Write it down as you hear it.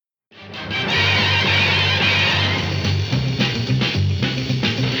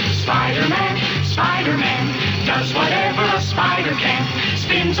spider can.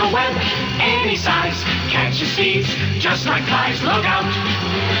 Spins a web any size, catches thieves just like flies. Look out,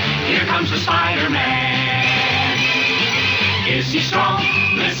 here comes the Spider-Man. Is he strong?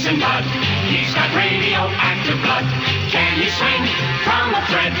 Listen, bud, he's got radioactive blood. Can he swing from a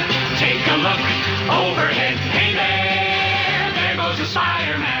thread? Take a look overhead. Hey there goes the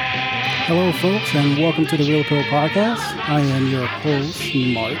Spider-Man. Hello, folks, and welcome to the Real Appeal Podcast. I am your host,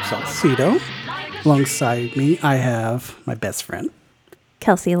 Mark Salcido. Alongside me, I have my best friend,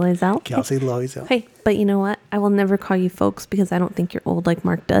 Kelsey Loisel. Kelsey Loisel. Hey, but you know what? I will never call you folks because I don't think you're old like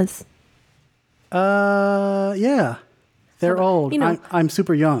Mark does. Yeah. They're old. You know, I'm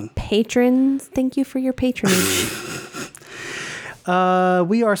super young. Patrons, thank you for your patronage.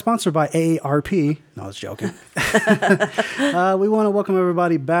 We are sponsored by AARP. No, I was joking. We want to welcome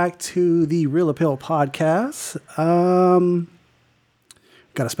everybody back to the Real Appeal Podcast.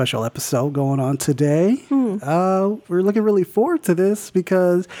 Got a special episode going on today. We're looking really forward to this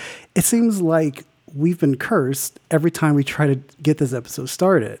because it seems like we've been cursed every time we try to get this episode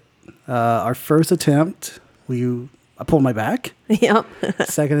started. Our first attempt, I pulled my back. Yep.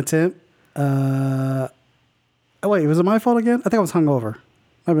 Second attempt. Wait, was it my fault again? I think I was hungover.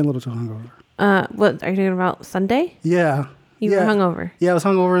 I've been a little too hungover. What are you talking about? Sunday? Yeah. You were hungover. Yeah, I was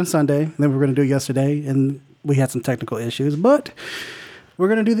hungover on Sunday. And then we were going to do it yesterday, and we had some technical issues. But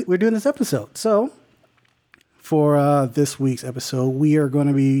we're doing this episode. So for this week's episode, we are going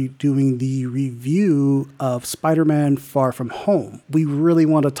to be doing the review of Spider-Man Far From Home. We really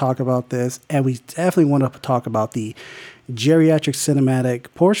want to talk about this, and we definitely want to talk about the geriatric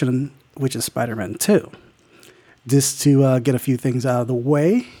cinematic portion, which is Spider-Man 2. Just to get a few things out of the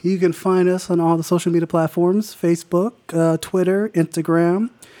way, you can find us on all the social media platforms, Facebook, Twitter,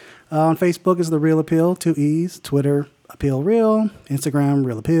 Instagram. On Facebook is The Real Appeal, 2 E's, Twitter, Appeal Real, Instagram,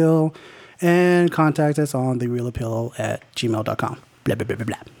 Real Appeal, and contact us on therealappeal@gmail.com. Blah, blah, blah,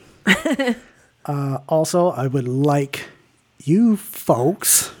 blah, blah. Also, I would like you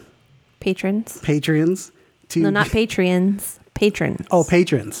folks, Patrons. to... No, not Patreons. Patrons. Oh,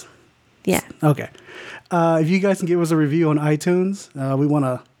 patrons. Yeah. Okay. If you guys can give us a review on iTunes, we want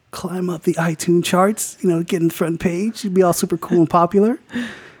to climb up the iTunes charts, get in the front page. It'd be all super cool and popular.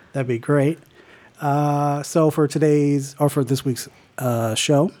 That'd be great. So for this week's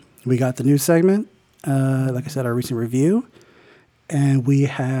show, we got the news segment. Like I said, our recent review. And we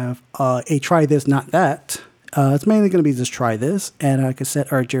have a Try This, Not That. It's mainly going to be just Try This. And like I said,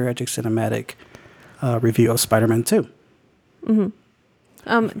 our geriatric cinematic review of Spider-Man 2. Mm-hmm.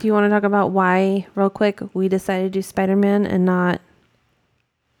 Do you want to talk about why, real quick, we decided to do Spider-Man and not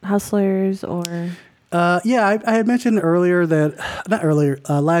Hustlers or... Yeah, I had mentioned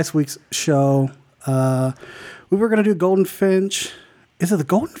last week's show, we were going to do Golden Finch. Is it the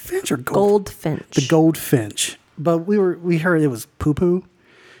Golden Finch or Goldfinch? The Goldfinch. But we heard it was poo-poo.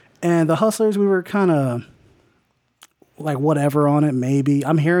 And the Hustlers, we were kind of like whatever on it, maybe.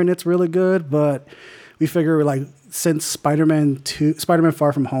 I'm hearing it's really good, but we figure since Spider-Man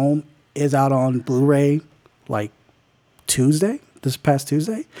Far From Home is out on Blu-ray this past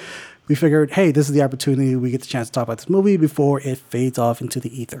Tuesday, we figured, hey, this is the opportunity we get the chance to talk about this movie before it fades off into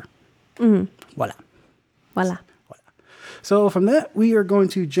the ether. Mm-hmm. Voila. So from that, we are going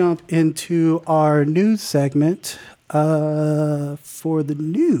to jump into our news segment. For the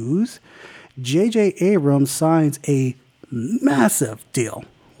news, J.J. Abrams signs a massive deal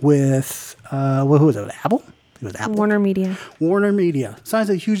with, who was it, Apple? It was Apple. Warner Media. Signs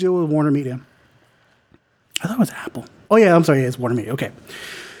a huge deal with Warner Media. I thought it was Apple. Oh, yeah, I'm sorry. It's Warner Media. Okay.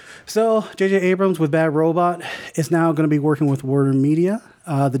 So, J.J. Abrams with Bad Robot is now going to be working with Warner Media.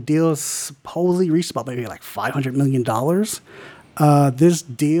 The deal is supposedly reached about maybe $500 million. This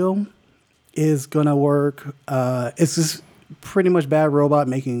deal is going to work. It's just pretty much Bad Robot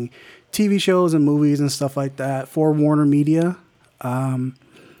making TV shows and movies and stuff like that for Warner Media.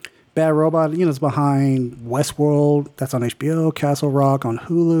 Bad Robot, is behind Westworld, that's on HBO, Castle Rock on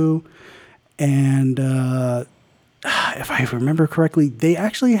Hulu, and if I remember correctly, they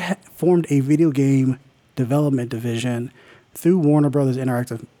actually formed a video game development division through Warner Brothers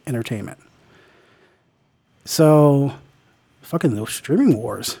Interactive Entertainment. So, fucking those streaming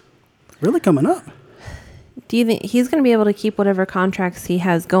wars really coming up. Do you think he's going to be able to keep whatever contracts he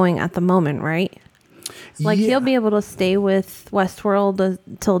has going at the moment, right? He'll be able to stay with Westworld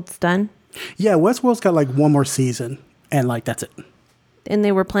until it's done? Yeah, Westworld's got one more season, and that's it. And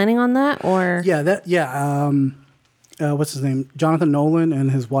they were planning on that, or? What's his name? Jonathan Nolan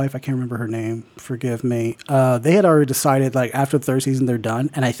and his wife, I can't remember her name, forgive me. They had already decided, after the third season, they're done.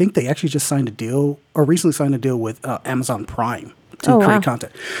 And I think they actually just recently signed a deal with Amazon Prime to create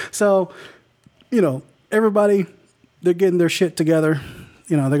content. So, everybody they're getting their shit together.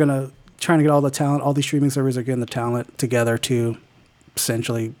 You know, they're gonna trying to get all the talent. All these streaming servers are getting the talent together to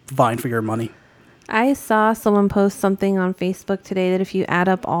essentially vying for your money. I saw someone post something on Facebook today that if you add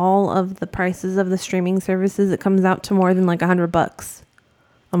up all of the prices of the streaming services, it comes out to more than like $100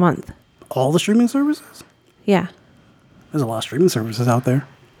 a month. All the streaming services? Yeah. There's a lot of streaming services out there.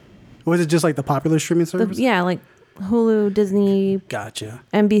 Or is it just like the popular streaming services? Yeah, like Hulu, Disney. Gotcha.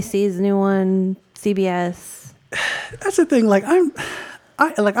 NBC's new one, CBS. That's the thing. Like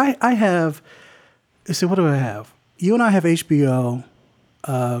I have. So what do I have? You and I have HBO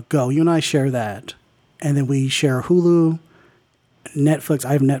Go. You and I share that, and then we share Hulu, Netflix.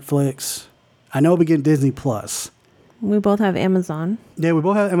 I have Netflix. I know we get Disney Plus. We both have Amazon. Yeah, we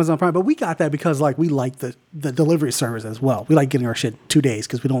both have Amazon Prime, but we got that because like we like the delivery service as well. We like getting our shit 2 days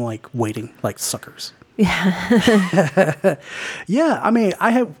because we don't like waiting like suckers. Yeah. Yeah, I mean, I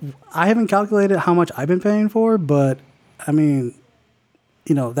haven't calculated how much I've been paying for, but I mean,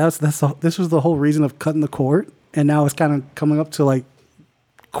 you know, this was the whole reason of cutting the cord, and now it's kind of coming up to like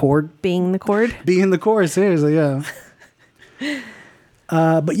being the cord. Being the cord, seriously, yeah.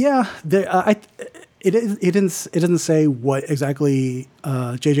 But yeah, it doesn't say what exactly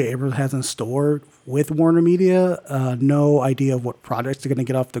J.J. Abrams has in store with Warner Media. No idea of what projects are going to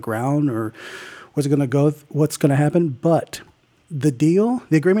get off the ground or what's going to happen. But the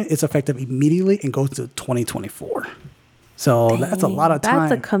agreement is effective immediately and goes to 2024. So Dang, that's a lot of time.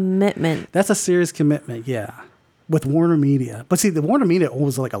 That's a commitment. That's a serious commitment, yeah. With Warner Media. But see, the Warner Media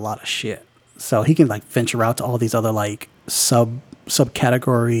owns like a lot of shit. So he can like venture out to all these other like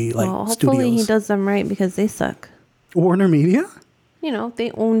subcategory like hopefully studios. He does them right because they suck. Warner Media? You know,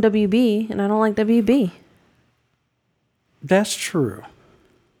 they own WB and I don't like WB. That's true.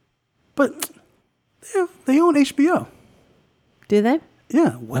 But yeah, they own HBO. Do they?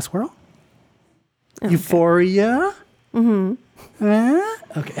 Yeah, Westworld. Okay. Euphoria. Mm-hmm.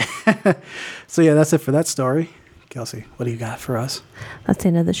 Okay. So yeah, that's it for that story. Kelsey, what do you got for us? That's the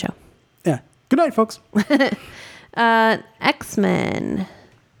end of the show. Yeah. Good night, folks. X-Men.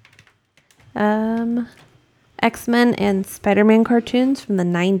 X-Men and Spider-Man cartoons from the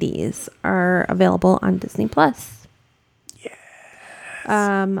 90s are available on Disney Plus. Yes.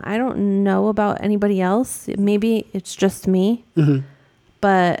 I don't know about anybody else. Maybe it's just me. Mm-hmm.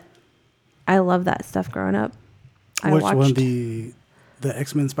 But I love that stuff growing up. Which one? The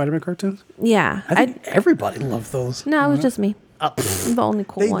X-Men Spider-Man cartoons? Yeah. I think everybody loved those. No, it was just me. I'm the only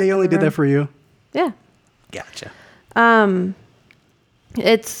cool one. They only did that for you? Yeah. Gotcha.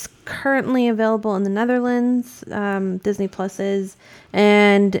 It's currently available in the Netherlands, Disney Plus is,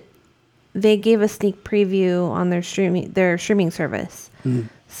 and they gave a sneak preview on their streaming service.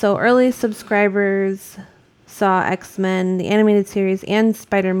 So early subscribers saw X-Men, the animated series, and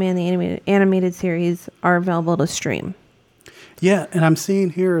Spider-Man, the animated series, are available to stream. Yeah, and I'm seeing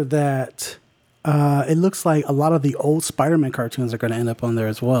here that it looks like a lot of the old Spider-Man cartoons are going to end up on there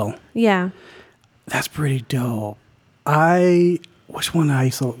as well. Yeah. That's pretty dope. Which one I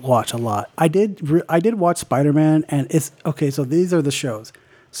used to watch a lot? I did watch Spider-Man, and it's okay. So these are the shows: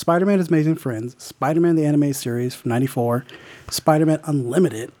 Spider-Man: Amazing Friends, Spider-Man the Animated Series from '94, Spider-Man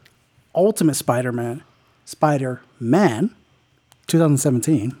Unlimited, Ultimate Spider-Man, Spider-Man,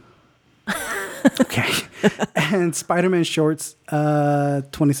 2017. Okay, and Spider-Man Shorts,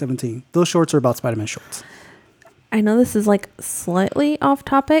 2017. Those shorts are about Spider-Man shorts. I know this is like slightly off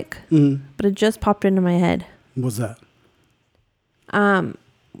topic, but it just popped into my head. What's that?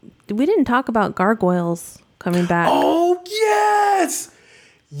 We didn't talk about Gargoyles coming back. Oh, yes!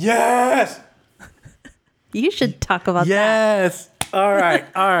 Yes! You should talk about that. Yes! All right.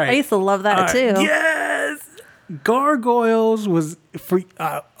 I used to love that too. Yes! Gargoyles was for,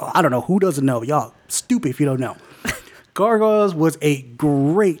 I don't know who doesn't know. Y'all stupid if you don't know. Gargoyles was a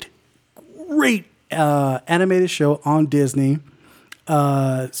great animated show on Disney.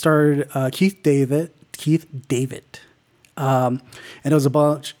 Starred Keith David. And it was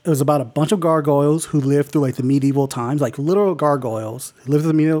about a bunch of gargoyles who lived through like the medieval times, like literal gargoyles lived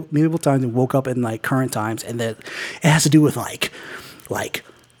through the medieval times and woke up in like current times. And then it has to do with like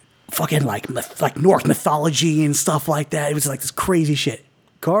fucking like Norse mythology and stuff like that. It was like this crazy shit.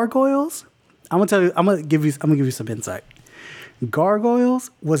 Gargoyles. I'm gonna give you some insight. Gargoyles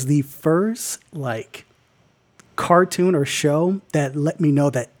was the first like cartoon or show that let me know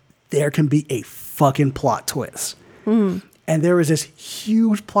that there can be a fucking plot twist. And there was this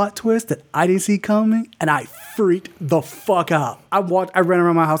huge plot twist that I didn't see coming, and I freaked the fuck out. I ran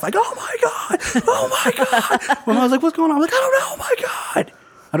around my house like, oh my god. When I was like, what's going on? I'm like, I don't know. Oh my god.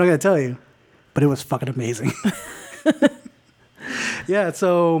 I'm not gonna tell you, but it was fucking amazing. Yeah.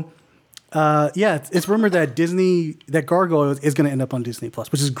 So Yeah, it's rumored that that Gargoyles is going to end up on Disney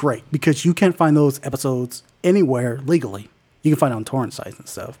Plus, which is great because you can't find those episodes anywhere legally. You can find it on torrent sites and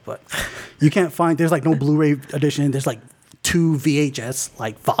stuff, but you can't find. There's like no Blu-ray edition. There's like 2 VHS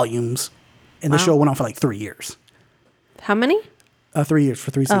like volumes, and the show went on for like 3 years. How many? 3 years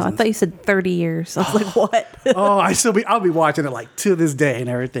for 3 seasons. Oh, I thought you said 30 years. I was like, what? Oh, I'll be watching it like to this day and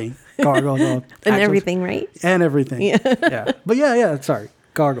everything. Gargoyles And everything, right? and everything. Yeah. But yeah. Sorry,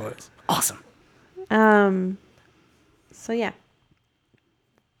 Gargoyles, awesome. So yeah.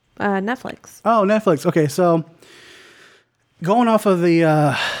 Netflix. Oh, Netflix. Okay, so going off of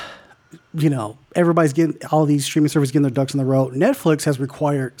the, everybody's getting all these streaming services getting their ducks in the row. Netflix has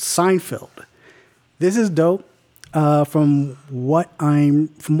required Seinfeld. This is dope. From what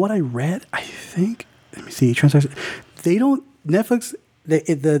I read, I think. Let me see. Transaction. They don't. Netflix.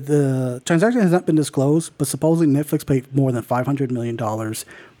 The transaction has not been disclosed, but supposedly Netflix paid more than $500 million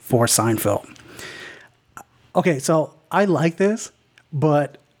for Seinfeld. Okay, so I like this,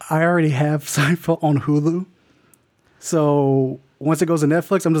 but I already have Seinfeld on Hulu. So once it goes to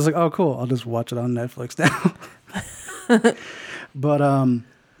Netflix, I'm just like, oh, cool. I'll just watch it on Netflix now. But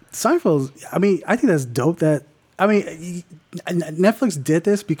Seinfeld, I mean, I think that's dope. Netflix did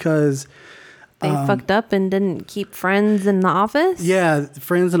this because They fucked up and didn't keep Friends in the office? yeah,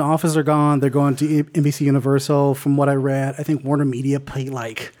 Friends and Office are gone. They're going to NBC Universal. From what I read, I think Warner Media paid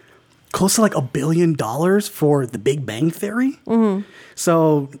like close to like $1 billion for The Big Bang Theory. Mm-hmm.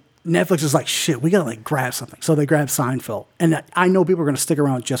 So Netflix is like, shit, we gotta like grab something. So they grabbed Seinfeld, and I know people are gonna stick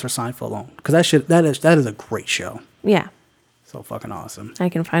around just for Seinfeld alone because that is a great show. Yeah. So fucking awesome. I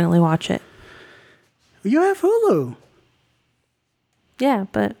can finally watch it. You have Hulu, Yeah,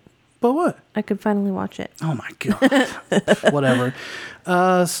 but what? I could finally watch it. Oh my god. Whatever.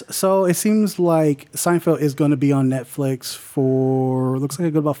 So it seems like Seinfeld is going to be on Netflix for looks like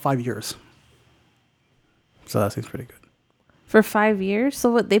a good about 5 years. So that seems pretty good. For 5 years?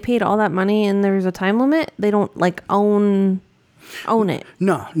 So what, they paid all that money and there's a time limit? They don't like own it?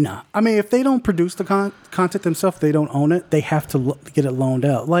 No. I mean, if they don't produce the content themselves, they don't own it. They have to get it loaned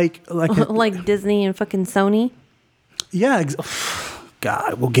out, like Like Disney and fucking Sony? Yeah.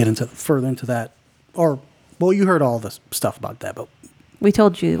 God, we'll get further into that. You heard all this stuff about that, but We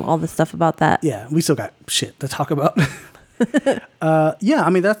told you all the stuff about that. yeah, we still got shit to talk about. Yeah, I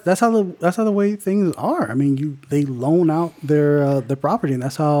mean that's how the way things are. I mean, they loan out their property, and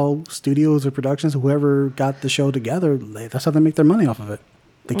that's how studios or productions, whoever got the show together, that's how they make their money off of it.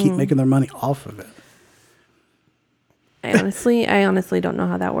 They keep making their money off of it. I honestly don't know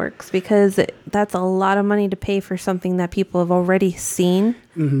how that works because that's a lot of money to pay for something that people have already seen.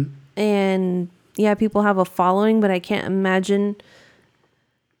 Mm-hmm. And yeah, people have a following, but I can't imagine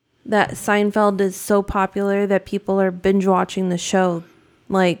that Seinfeld is so popular that people are binge watching the show,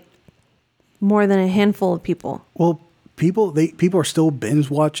 like more than a handful of people. Well, people are still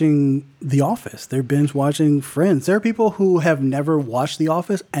binge watching The Office. They're binge watching Friends. There are people who have never watched The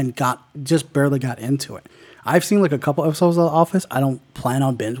Office and just barely got into it. I've seen like a couple episodes of The Office. I don't plan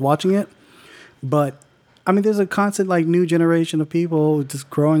on binge watching it, but I mean, there's a constant like new generation of people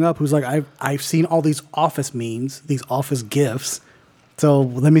just growing up who's like, I've seen all these Office memes, these Office gifs. So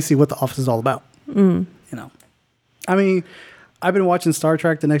let me see what The Office is all about. You know, I mean, I've been watching Star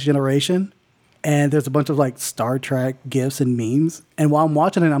Trek: The Next Generation, and there's a bunch of like Star Trek gifs and memes. And while I'm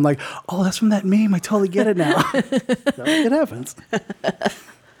watching it, I'm like, oh, that's from that meme. I totally get it now. So it happens.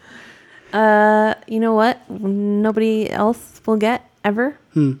 You know what? Nobody else will get ever.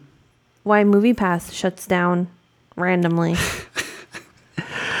 Why MoviePass shuts down randomly.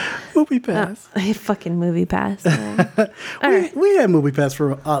 MoviePass. Fucking MoviePass. We had MoviePass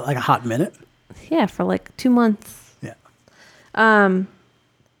for like a hot minute. Yeah, for like 2 months. Yeah.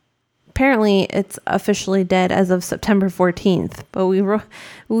 Apparently, it's officially dead as of September 14th. But we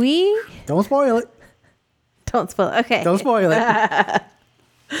Don't spoil it. don't spoil. Okay. Don't spoil it.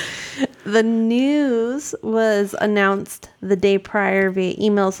 The news was announced the day prior via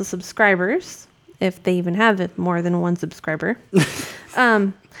emails to subscribers, if they even have more than one subscriber.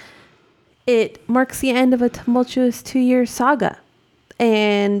 It marks the end of a tumultuous 2-year saga.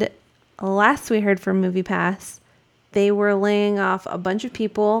 And last we heard from MoviePass, they were laying off a bunch of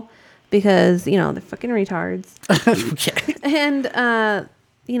people because, they're fucking retards. Okay. And,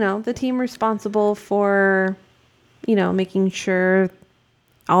 the team responsible for, making sure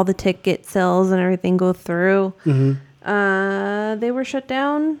all the ticket sales and everything go through, they were shut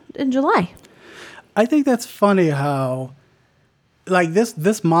down in July. I think that's funny how, like,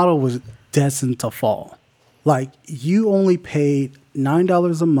 this model was destined to fall. Like, you only paid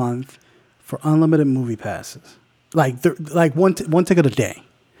 $9 a month for unlimited movie passes. Like one ticket a day.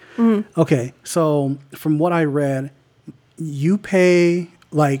 Okay, so from what I read, you pay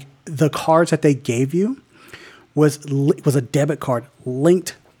like the cards that they gave you was a debit card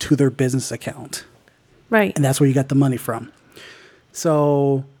linked to their business account, Right. and that's where you got the money from.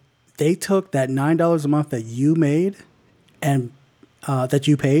 So they took that $9 a month that you made and that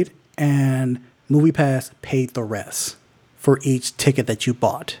you paid, and MoviePass paid the rest for each ticket that you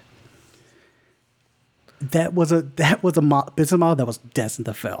bought. That was a business model that was destined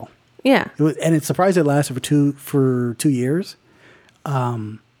to fail. Yeah. And it's surprised it lasted for 2 years.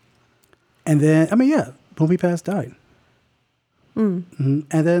 And then MoviePass died. Mm-hmm.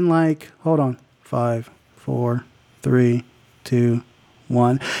 And then hold on, 5, 4, 3, 2,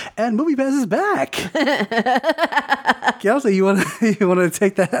 1, and MoviePass is back. Kelsey, you want to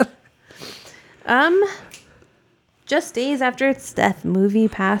take that? Just days after its death,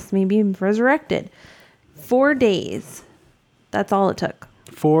 MoviePass may be resurrected. 4 days. That's all it took.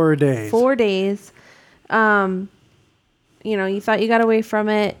 4 days. 4 days. You thought you got away from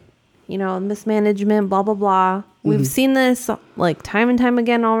it. Mismanagement, blah, blah, blah. We've seen this time and time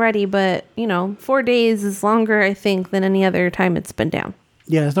again already, but 4 days is longer, I think, than any other time it's been down.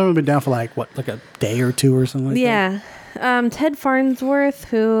 Yeah, it's normally been down for like a day or two or something like that. Yeah. Ted Farnsworth,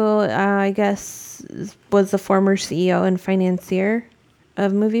 who I guess was the former CEO and financier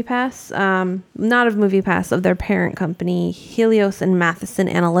of MoviePass, not of MoviePass, of their parent company, Helios and Matheson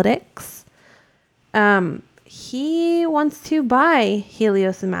Analytics. He wants to buy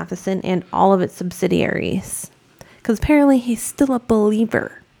Helios and Matheson and all of its subsidiaries because apparently he's still a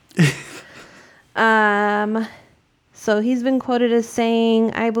believer. So he's been quoted as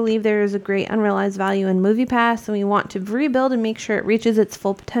saying, "I believe there is a great unrealized value in MoviePass, and we want to rebuild and make sure it reaches its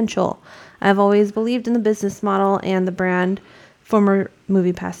full potential. I've always believed in the business model and the brand. Former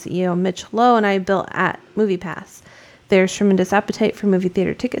MoviePass CEO Mitch Lowe and I built at MoviePass. There's tremendous appetite for movie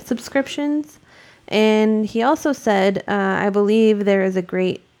theater ticket subscriptions." And he also said, "I believe there is a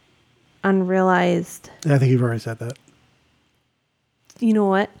great unrealized..." I think you've already said that. You know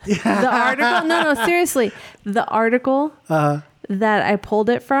what? The article? No, seriously. The article that I pulled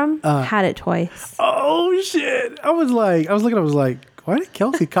it from had it twice. Oh, shit. I was looking, why did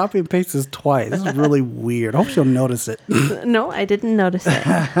Kelsey copy and paste this twice? This is really weird. I hope she'll notice it. No, I didn't notice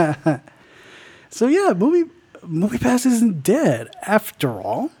it. So, yeah, MoviePass isn't dead after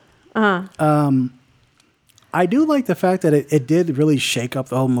all. I do like the fact that it did really shake up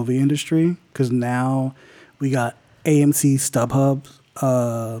the whole movie industry because now we got AMC StubHub,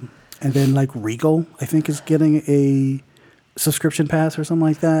 and then Regal, I think, is getting a subscription pass or something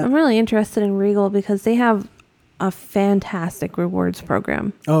like that. I'm really interested in Regal because they have a fantastic rewards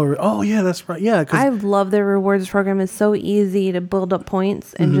program. Oh yeah, that's right. Yeah, I love their rewards program. It's so easy to build up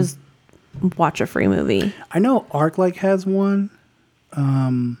points and just watch a free movie. I know ArcLight has one.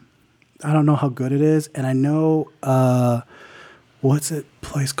 I don't know how good it is, and I know what's it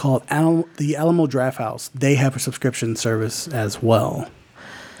place called? The Alamo Drafthouse. They have a subscription service as well.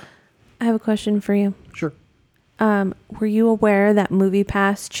 I have a question for you. Sure. Were you aware that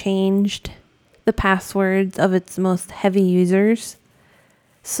MoviePass changed the passwords of its most heavy users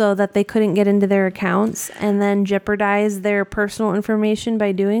so that they couldn't get into their accounts and then jeopardize their personal information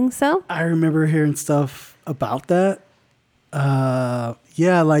by doing so? I remember hearing stuff about that.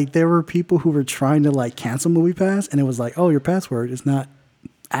 Yeah, there were people who were trying to cancel MoviePass, and it was oh, your password is not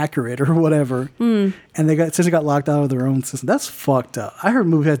accurate or whatever. And they got locked out of their own system. That's fucked up. I heard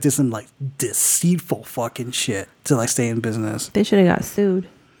MoviePass did some deceitful fucking shit to stay in business. They should have got sued.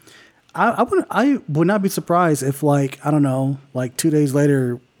 I would not be surprised if I don't know, 2 days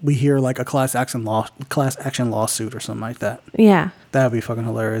later we hear a class action lawsuit or something like that. Yeah, that would be fucking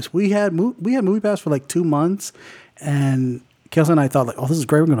hilarious. We had MoviePass for 2 months, and Kelsey and I thought oh, this is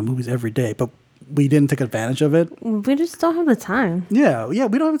great. We're going to movies every day, but we didn't take advantage of it. We just don't have the time. Yeah, we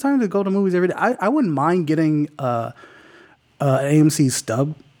don't have the time to go to movies every day. I wouldn't mind getting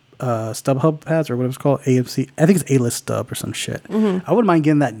AMC StubHub pass or whatever it's called. AMC, I think it's A-List Stub or some shit. I wouldn't mind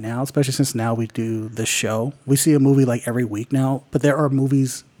getting that now, especially since now we do the show. We see a movie every week now, but there are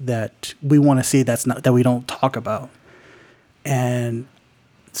movies that we want to see that we don't talk about. And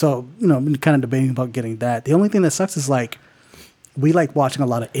so, I've been kind of debating about getting that. The only thing that sucks is we like watching a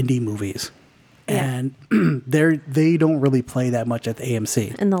lot of indie movies. Yeah. And they don't really play that much at the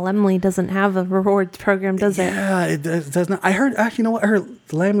AMC. And the Laemmle doesn't have a rewards program, does it? Yeah, it does not. I heard, actually, you know what? I heard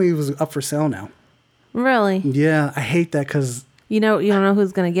the Laemmle was up for sale now. Really? Yeah, I hate that because... You don't know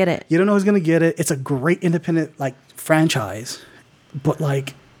who's going to get it. You don't know who's going to get it. It's a great independent, franchise. But,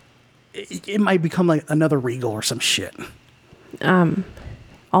 it might become, another Regal or some shit.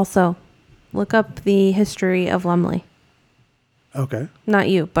 Also, look up the history of Laemmle. Okay. Not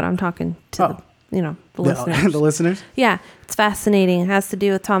you, but I'm talking to Oh. the listeners. The listeners? Yeah, it's fascinating. It has to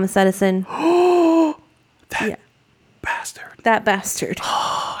do with Thomas Edison. That bastard. That bastard.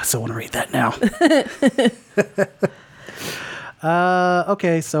 I still want to read that now.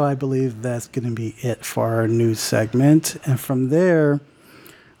 Okay, so I believe that's going to be it for our news segment. And from there,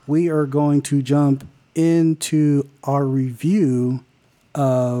 we are going to jump into our review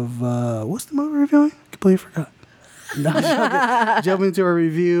of... what's the movie we're reviewing? Completely forgot. No, jump into our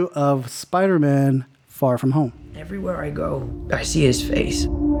review of Spider-Man Far From Home. Everywhere I go, I see his face. I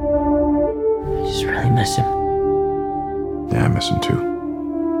just really miss him. Yeah, I miss him too.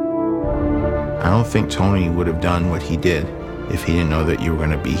 I don't think Tony would have done what he did if he didn't know that you were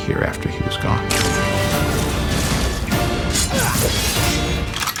going to be here after he was gone.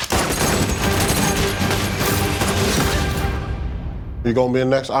 You gonna be the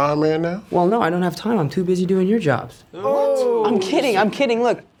next Iron Man now? Well, no, I don't have time. I'm too busy doing your jobs. What? I'm kidding.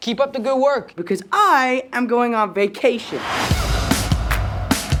 Look, keep up the good work. Because I am going on vacation.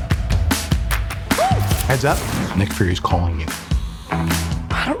 Heads up. Nick Fury's calling you.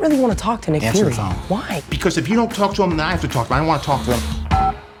 I don't really want to talk to Nick Answer Fury. the phone. Why? Because if you don't talk to him, then I have to talk to him. I don't want to talk to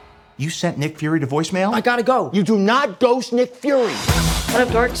him. You sent Nick Fury to voicemail? I gotta go. You do not ghost Nick Fury. What up,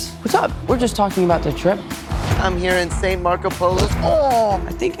 dorks? What's up? We're just talking about the trip. I'm here in St. Marco Polo. Oh,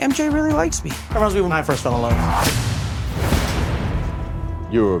 I think MJ really likes me. reminds me when I first fell in love.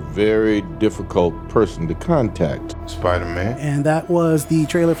 You're a very difficult person to contact. Spider-Man. And that was the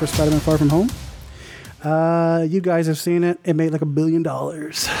trailer for Spider-Man Far From Home. You guys have seen it. It made like $1 billion.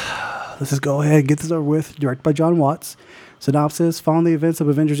 Let's just go ahead and get this over with. Directed by John Watts. Synopsis: following the events of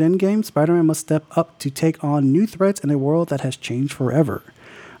Avengers Endgame, Spider-Man must step up to take on new threats in a world that has changed forever.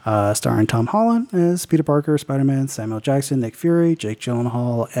 Starring Tom Holland as Peter Parker, Spider-Man, Samuel Jackson, Nick Fury, Jake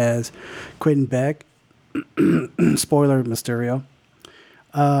Gyllenhaal as Quentin Beck, spoiler, Mysterio.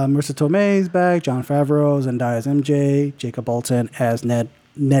 Marissa Tomei's back, Jon Favreau, Zendaya as MJ, Jacob Bolton as Ned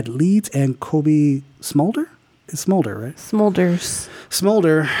Leeds, and Kobe Smolder? It's Smolder, right? Smolders.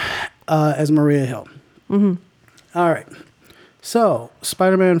 Smolder as Maria Hill. Mm-hmm. All right. So,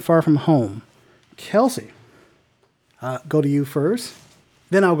 Spider-Man Far From Home. Kelsey, go to you first.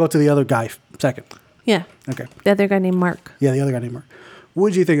 Then I'll go to the other guy second. Yeah. Okay. The other guy named Mark. Yeah, the other guy named Mark. What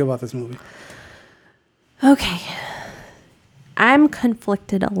did you think about this movie? Okay. I'm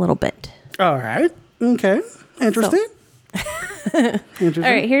conflicted a little bit. All right. Okay. Interesting. Interesting.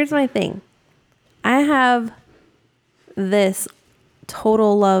 All right, here's my thing. I have this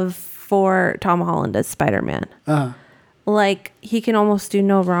total love for Tom Holland as Spider-Man. Like, he can almost do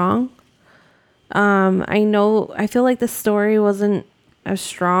no wrong. I feel like the story wasn't as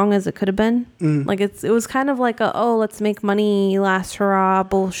strong as it could have been. Like, it was kind of like let's make money, last hurrah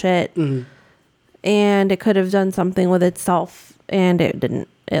bullshit. And it could have done something with itself, and it didn't.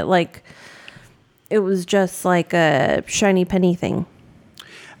 It was just like a shiny penny thing.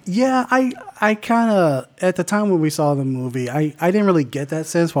 Yeah, I kind of, at the time when we saw the movie, I didn't really get that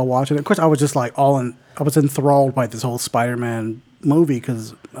sense while watching it. Of course, I was just like I was enthralled by this whole Spider-Man movie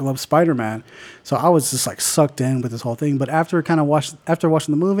because I love Spider-Man. So I was just like sucked in with this whole thing. But after watching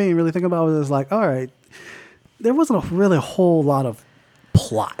the movie and really thinking about it, it was like, all right, there wasn't really a whole lot of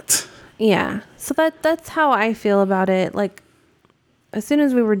plot. Yeah. So that's how I feel about it. Like, as soon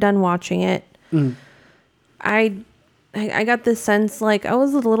as we were done watching it, I got this sense, like, I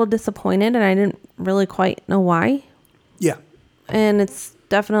was a little disappointed and I didn't really quite know why. Yeah. And it's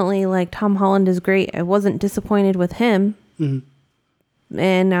definitely like Tom Holland is great. I wasn't disappointed with him.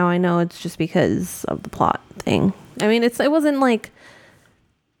 And now I know it's just because of the plot thing. I mean, it wasn't like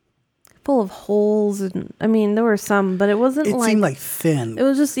full of holes. And I mean, there were some, but it wasn't It like... seemed like thin. It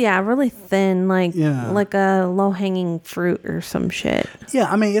was just, really thin, like Yeah. like a low-hanging fruit or some shit.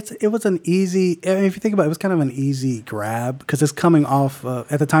 Yeah, I mean, it was an easy... I mean, if you think about it, it was kind of an easy grab because it's coming off...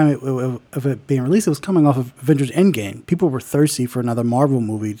 at the time of it being released, it was coming off of Avengers Endgame. People were thirsty for another Marvel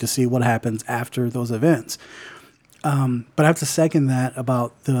movie to see what happens after those events. But I have to second that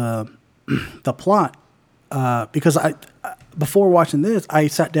about the plot because before watching this, I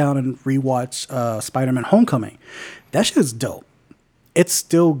sat down and rewatched Spider-Man Homecoming. That shit is dope. It's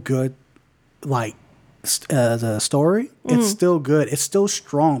still good, like, as a story. It's still good. It's still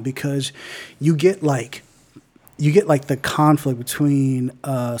strong because you get the conflict between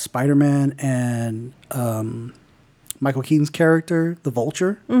Spider-Man and Michael Keaton's character, the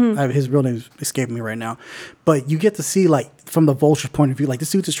Vulture. His real name is escaping me right now. But you get to see, like, from the Vulture's point of view, like,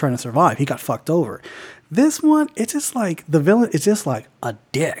 this dude's just trying to survive. He got fucked over. This one, it's just like, the villain is just like a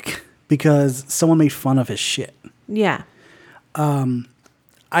dick because someone made fun of his shit. Yeah.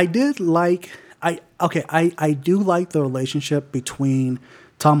 I did like I do like the relationship between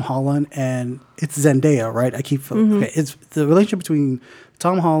Tom Holland and it's Zendaya, right? I keep okay, it's the relationship between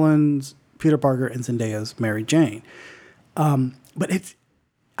Tom Holland's Peter Parker and Zendaya's Mary Jane. But it's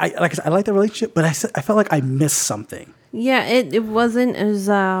like I said, I like the relationship, but I felt like I missed something. Yeah, it wasn't as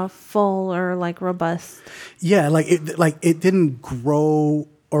full or like robust. Yeah, like it didn't grow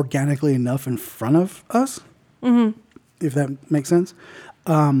organically enough in front of us. If that makes sense.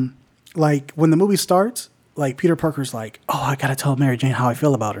 Like when the movie starts, like Peter Parker's like, "Oh, I gotta tell Mary Jane how I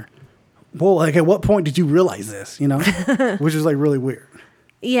feel about her." Well, like at what point did you realize this? You know, which is like really weird.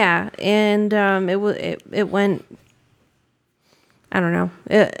 Yeah, and it went. I don't know.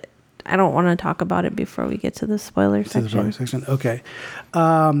 I don't want to talk about it before we get to the spoiler section. Okay.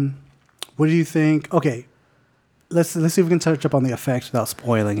 What do you think? Okay, let's see if we can touch up on the effects without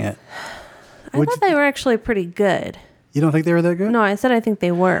spoiling it. I thought they were actually pretty good. You don't think they were that good? No, I said I think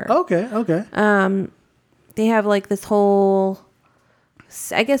they were. Okay. They have like this whole,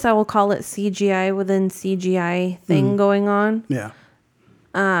 I guess I will call it CGI within CGI thing going on. Yeah.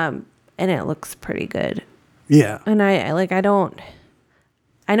 And it looks pretty good. Yeah. And I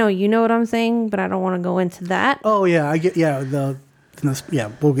know you know what I'm saying, but I don't want to go into that. Oh yeah, I get we'll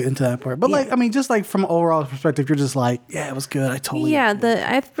get into that part. But like, I mean, just like from an overall perspective, you're just like, yeah, it was good. I totally. Yeah,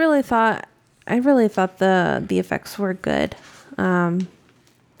 I really thought the effects were good. The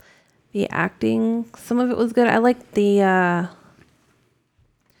acting, some of it was good. I liked the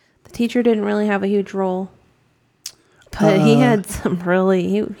teacher didn't really have a huge role, but he had some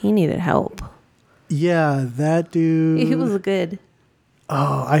really he needed help. Yeah, that dude. He was good.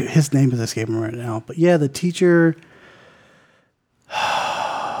 Oh, his name is escaping right now. But yeah, the teacher.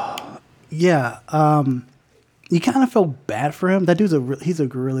 Yeah, you kind of feel bad for him. That dude's he's a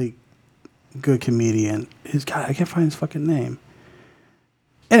really good comedian. I can't find his fucking name.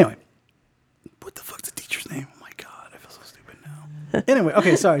 Anyway, what the fuck's the teacher's name? Oh my god, I feel so stupid now. Anyway,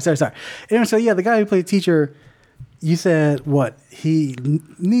 okay, sorry. Anyway, so yeah, the guy who played teacher, you said what? He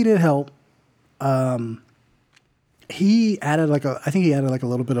needed help. He added I think he added a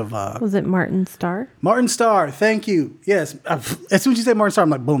little bit of. Was it Martin Starr? Martin Starr, thank you. Yes, as soon as you say Martin Starr, I'm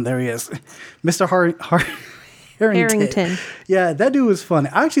like, boom, there he is, Mr. Harrington. Yeah, that dude was funny.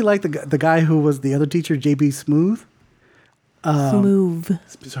 I actually like the guy who was the other teacher, JB Smoove.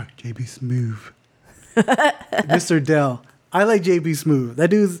 Sorry, JB Smoove. Mr. Dell. I like JB Smoove. That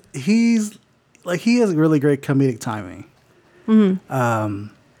dude's he has really great comedic timing.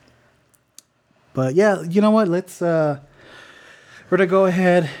 But yeah, you know what? We're gonna go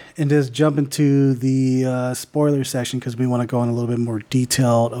ahead and just jump into the spoiler section because we want to go in a little bit more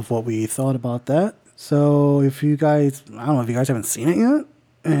detailed of what we thought about that. So if you guys, I don't know if you guys haven't seen it yet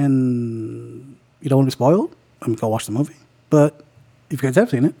and you don't want to be spoiled, go watch the movie. But if you guys have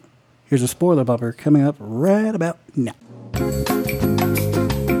seen it, here's a spoiler bumper coming up right about now.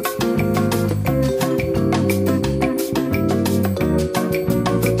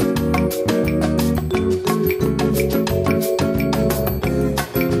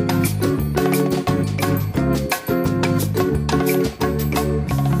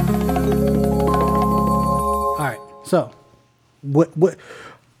 So, what?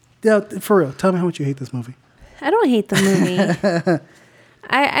 Yeah, for real. Tell me how much you hate this movie. I don't hate the movie.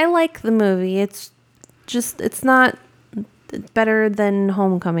 I like the movie. It's not better than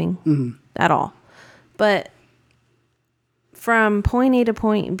Homecoming at all. But from point A to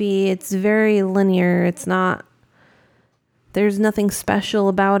point B, it's very linear. It's not. There's nothing special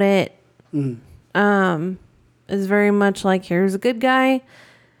about it. It's very much like here's a good guy.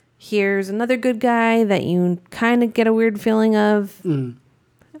 Here's another good guy that you kind of get a weird feeling of.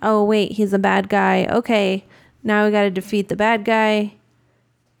 Oh, wait, he's a bad guy. Okay, now we got to defeat the bad guy.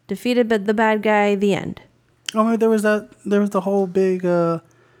 Defeated the bad guy, the end. Oh, I mean, there was the whole big, the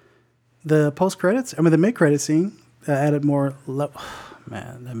post-credits. I mean, the mid-credit scene added more.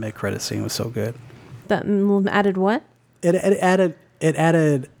 Man, that mid-credit scene was so good. That added what?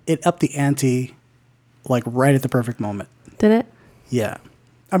 It upped the ante, like right at the perfect moment. Did it? Yeah.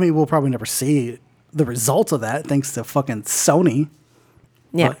 I mean, we'll probably never see the results of that thanks to fucking Sony.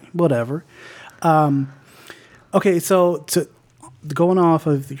 Yeah. But whatever. Okay, so going off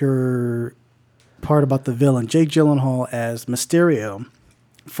of your part about the villain, Jake Gyllenhaal as Mysterio,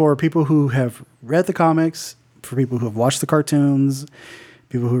 for people who have read the comics, for people who have watched the cartoons,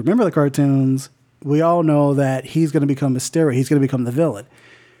 people who remember the cartoons, we all know that he's going to become Mysterio. He's going to become the villain.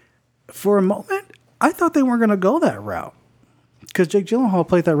 For a moment, I thought they weren't going to go that route. Because Jake Gyllenhaal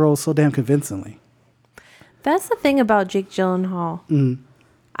played that role so damn convincingly. That's the thing about Jake Gyllenhaal.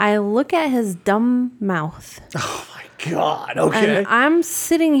 I look at his dumb mouth. Oh my God. Okay. And I'm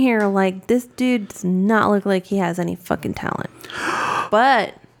sitting here like, this dude does not look like he has any fucking talent.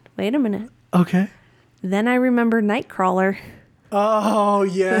 But wait a minute. Okay. Then I remember Nightcrawler. Oh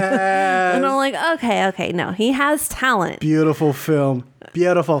yeah. And I'm like, okay, no, he has talent. Beautiful film.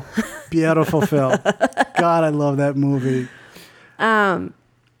 Beautiful film. God, I love that movie. Well,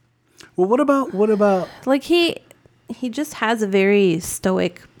 what about? Like he just has a very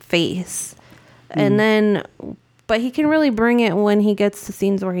stoic face, and then, but he can really bring it when he gets to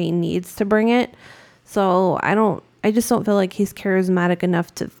scenes where he needs to bring it. So I just don't feel like he's charismatic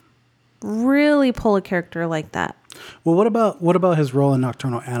enough to really pull a character like that. Well, what about his role in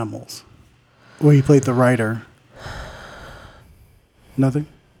Nocturnal Animals, where he played the writer? Nothing.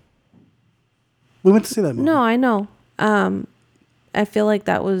 We went to see that movie. No, I know. I feel like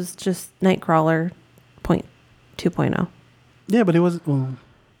that was just Nightcrawler 2.0. Yeah, but it wasn't. Well,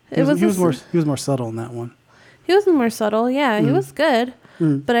 he was more subtle in that one. He was more subtle. Yeah, he was good.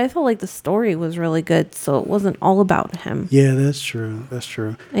 But I felt like the story was really good, so it wasn't all about him. Yeah, that's true. That's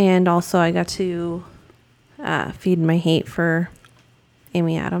true. And also, I got to feed my hate for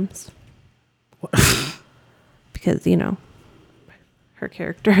Amy Adams. Because, her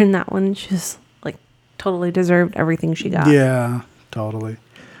character in that one, she's like totally deserved everything she got. Yeah, totally.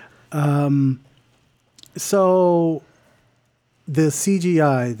 So the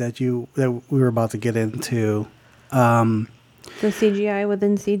CGI that we were about to get into, The CGI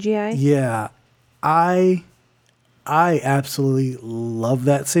within CGI? yeah, I absolutely love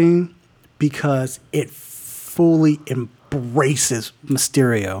that scene because it fully embraces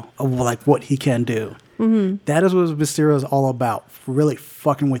Mysterio of like what he can do. Mm-hmm. That is what Mysterio is all about, really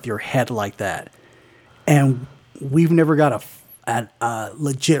fucking with your head like that. And we've never got a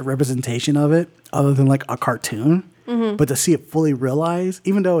legit representation of it other than like a cartoon. Mm-hmm. But to see it fully realized,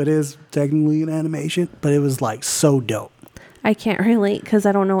 even though it is technically an animation, but it was like so dope. I can't relate because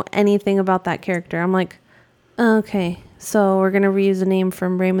I don't know anything about that character. I'm like, okay, so we're going to reuse a name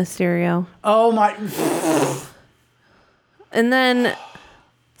from Rey Mysterio. Oh my. And then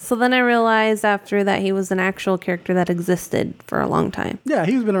I realized after that he was an actual character that existed for a long time. Yeah,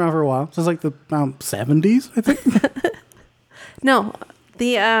 he's been around for a while. Since like the 70s, I think. No,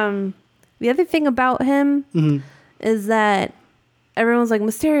 the other thing about him is that everyone was like,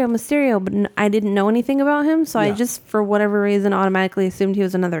 Mysterio, but I didn't know anything about him, so I just, for whatever reason, automatically assumed he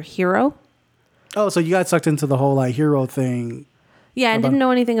was another hero. Oh, so you got sucked into the whole like hero thing. Yeah, I didn't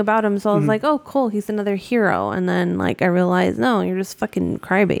know anything about him, so I was like, oh, cool, he's another hero. And then like I realized, no, you're just fucking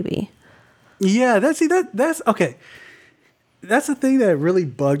crybaby. Yeah, that's okay. That's the thing that really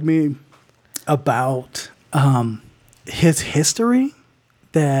bugged me about his history,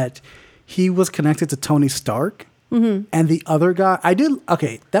 that he was connected to Tony Stark. Mm-hmm. And the other guy,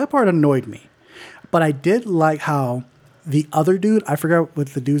 that part annoyed me. But I did like how the other dude, I forgot what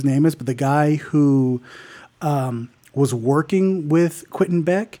the dude's name is, but the guy who was working with Quentin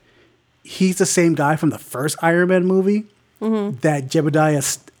Beck, he's the same guy from the first Iron Man movie that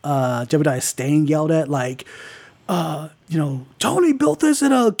Jebediah Stane yelled at, like, Tony built this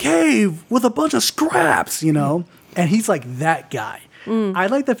in a cave with a bunch of scraps, and he's like that guy. I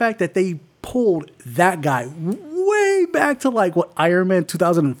like the fact that they pulled that guy way back to like what Iron Man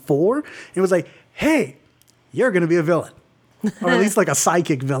 2004. It was like, hey, you're gonna be a villain, or at least like a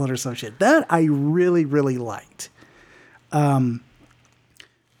psychic villain or some shit. That I really, really liked.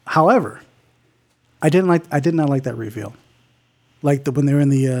 However, I did not like that reveal. Like when they're in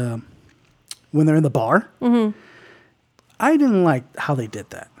the bar. Mm-hmm. I didn't like how they did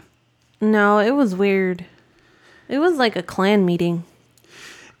that. No, it was weird. It was like a clan meeting.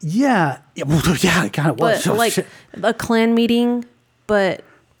 Yeah, it kind of was. But like a clan meeting, but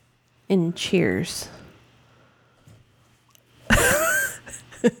in Cheers.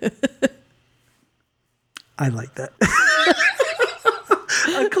 I like that.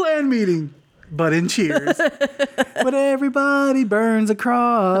 A clan meeting, but in Cheers. But everybody burns a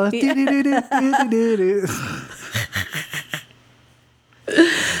cross.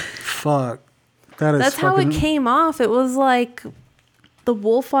 Fuck. That's how it came off. It was like The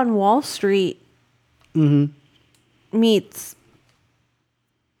Wolf on Wall Street meets,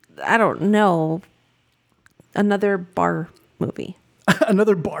 I don't know, another bar movie.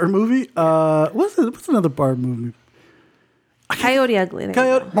 Another bar movie? What's another bar movie? Coyote Ugly.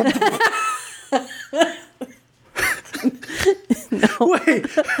 Coyote. No. Wait.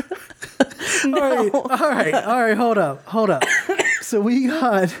 No. All right. Hold up. So we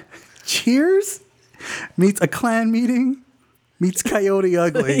got Cheers meets a clan meeting meets Coyote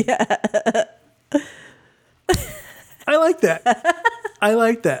Ugly. Yeah. I like that. I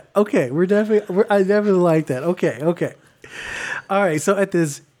like that. Okay, I definitely like that. Okay. All right, so at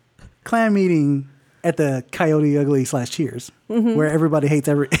this clan meeting at the Coyote Ugly / Cheers, where everybody hates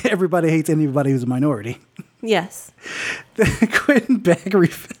anybody who's a minority. Yes. Quentin Beck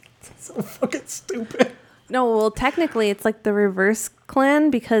so fucking stupid. No, well, technically, it's like the reverse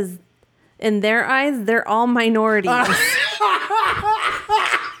clan because in their eyes, they're all minorities.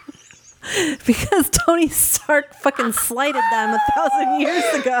 Because Tony Stark fucking slighted them 1,000 years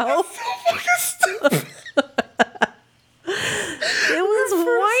ago. It was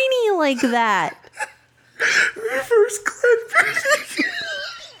whiny like that. Reverse clan.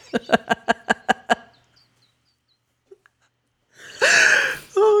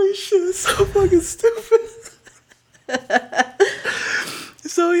 Holy shit, it's so fucking stupid.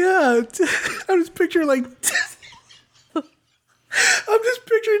 So yeah, I'm just picturing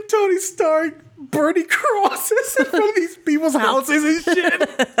Tony Stark burning crosses in front of these people's houses and shit.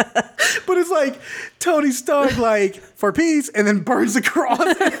 But it's like Tony Stark for peace and then burns the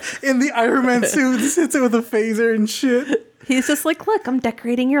cross in the Iron Man suit and sits it with a phaser and shit. He's just like, look, I'm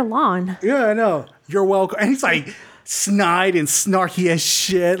decorating your lawn. Yeah, I know. You're welcome. And he's like snide and snarky as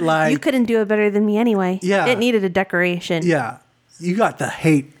shit. You couldn't do it better than me anyway. Yeah. It needed a decoration. Yeah. You got the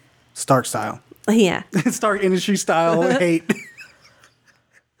hate Stark style. Yeah. Stark Industry style hate.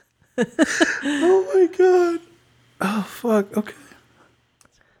 Oh my god. Oh fuck. Okay.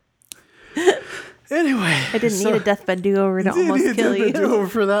 Anyway. I didn't need a deathbed do-over to almost kill you. Do-over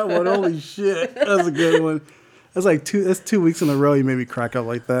for that one. Holy shit. That was a good one. That's 2 weeks in a row you made me crack up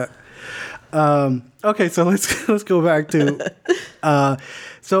like that. Okay, so let's go back to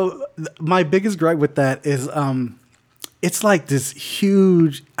my biggest gripe with that is it's like this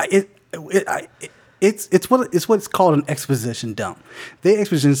huge it's what's called an exposition dump. They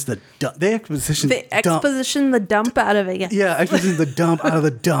exposition the dump out of it. Yeah. Yeah, exposition the dump out of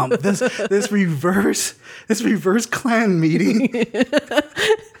the dump. This reverse clan meeting.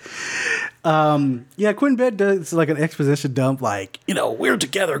 Quentin Beck does like an exposition dump, we're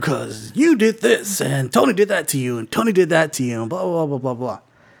together because you did this and Tony did that to you and Tony did that to you and blah blah blah blah blah.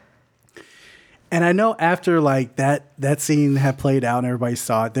 And I know after that scene had played out and everybody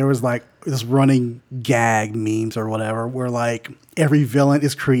saw it, there was this running gag memes or whatever where every villain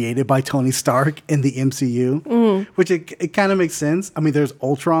is created by Tony Stark in the MCU, which it kind of makes sense. I mean, there's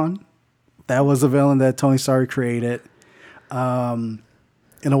Ultron, that was a villain that Tony Stark created.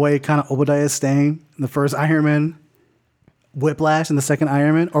 In a way, kind of Obadiah Stane in the first Iron Man, Whiplash in the second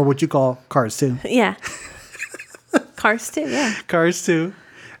Iron Man, or what you call Cars 2. Yeah. Cars 2, yeah. Cars 2.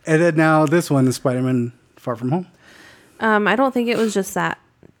 And then now this one is Spider-Man Far From Home. I don't think it was just that.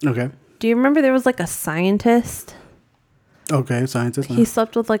 Okay. Do you remember there was a scientist? Okay, scientist. He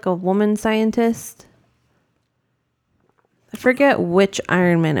slept with a woman scientist. I forget which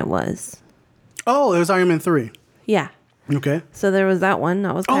Iron Man it was. Oh, it was Iron Man 3. Yeah. Okay. So there was that one.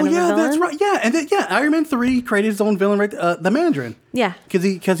 That was kind of a villain. That's right. Yeah, and then Iron Man 3 created his own villain, right? The Mandarin. Yeah. Because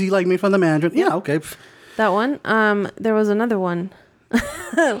he made fun of the Mandarin. Yeah. Okay. That one. There was another one.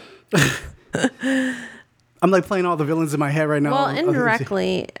 I'm playing all the villains in my head right now. Well,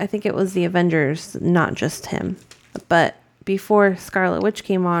 indirectly, I think it was the Avengers, not just him. But before Scarlet Witch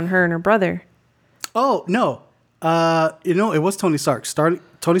came on, her and her brother. Oh no. It was Tony Stark.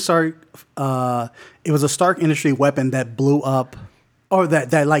 Tony Stark. It was a Stark Industry weapon that blew up, or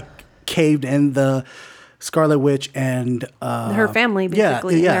that caved in the Scarlet Witch and her family,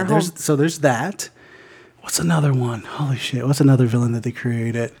 basically. Yeah. In their home. So there's that. What's another one? Holy shit! What's another villain that they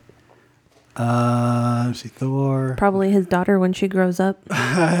created? Let's see, Thor. Probably his daughter when she grows up.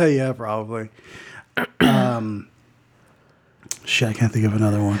 Yeah, probably. Shit, I can't think of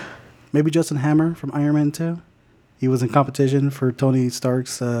another one. Maybe Justin Hammer from Iron Man 2. He was in competition for Tony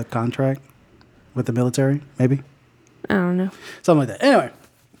Stark's contract with the military. Maybe. I don't know. Something like that. Anyway.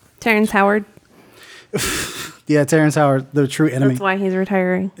 Terrence Howard. Yeah, Terrence Howard, the true enemy. That's why he's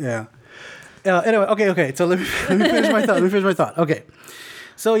retiring. Yeah. Anyway, okay. So let me finish my thought. Okay.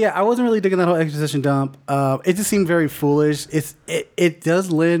 So yeah, I wasn't really digging that whole exposition dump. It just seemed very foolish. It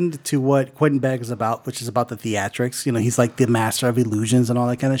does lend to what Quentin Beck is about, which is about the theatrics. He's the master of illusions and all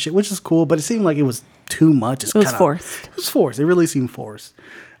that kind of shit, which is cool. But it seemed like it was too much. It was forced. It was forced. It really seemed forced.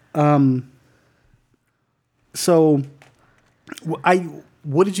 So,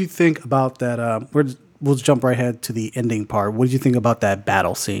 what did you think about that? We'll jump right ahead to the ending part. What did you think about that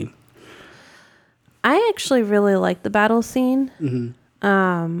battle scene? I actually really liked the battle scene.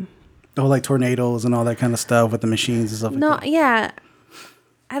 Mm-hmm. Tornadoes and all that kind of stuff with the machines and stuff like that. Yeah.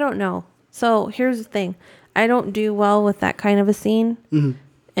 I don't know. So here's the thing. I don't do well with that kind of a scene. Mm-hmm.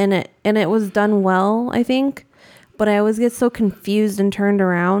 And it was done well, I think. but I always get so confused and turned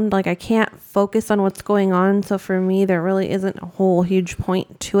around. Like I can't focus on what's going on. So for me, there really isn't a whole huge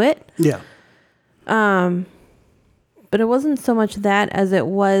point to it. Yeah. But it wasn't so much that as it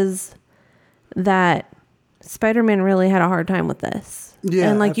was that Spider-Man really had a hard time with this. Yeah,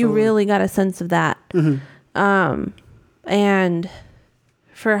 and like absolutely. you really got a sense of that. And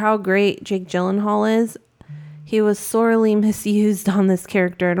for how great Jake Gyllenhaal is, he was sorely misused on this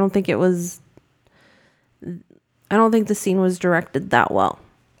character. I don't think the scene was directed that well.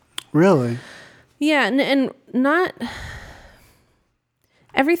 Really? Yeah, and not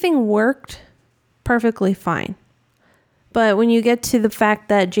everything worked perfectly fine. But when you get to the fact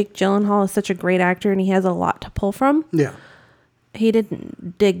that Jake Gyllenhaal is such a great actor and he has a lot to pull from, Yeah. he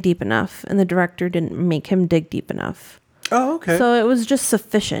didn't dig deep enough, and the director didn't make him dig deep enough. Oh, okay. So it was just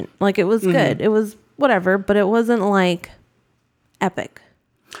sufficient. Like it was good. It was whatever, but it wasn't like epic.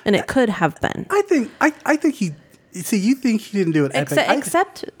 And it could have been. I think he. See, you think he didn't do it epic?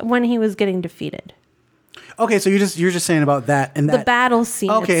 Except when he was getting defeated. Okay, so you're just saying about that and that The battle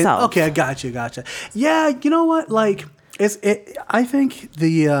scene Okay, itself. okay, I gotcha. Yeah, you know what? Like I think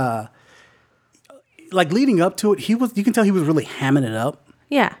the like leading up to it, you can tell he was really hamming it up.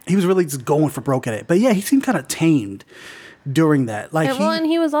 Yeah. He was really just going for broke at it. But yeah, he seemed kind of tamed during that. Like And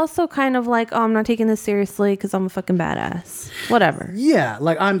he was also kind of like, oh, I'm not taking this seriously because I'm a fucking badass. Whatever. yeah,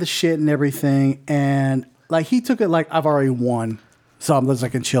 like I'm the shit and everything, and like he took it like I've already won, so I'm just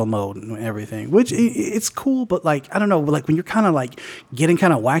like in chill mode and everything, which it's cool. But like I don't know, like when you're kind of like getting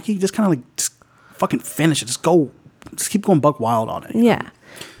kind of wacky, just kind of like just fucking finish it, just keep going buck wild on it. Yeah.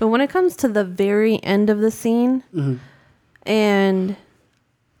 But when it comes to the very end of the scene and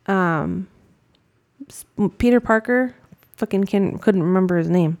Peter Parker couldn't remember his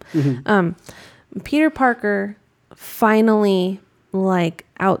name. Peter Parker finally like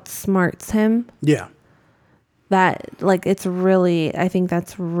outsmarts him. Yeah. That like I think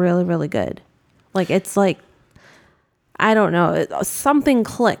that's really, really good. Like it's like I don't know, something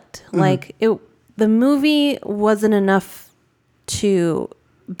clicked. Like the movie wasn't enough to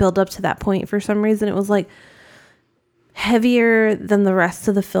build up to that point for some reason. It was like heavier than the rest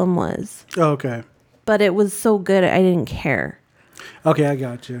of the film was. Okay. But it was so good I didn't care. Okay, I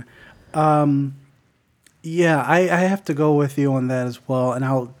got you. Yeah, I have to go with you on that as well, and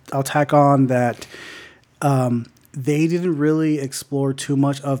I'll tack on that. They didn't really explore too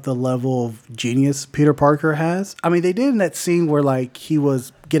much of the level of genius Peter Parker has. I mean, they did in that scene where like he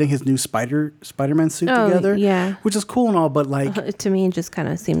was getting his new Spider-Man suit together. Yeah. Which is cool and all, but like To me, it just kind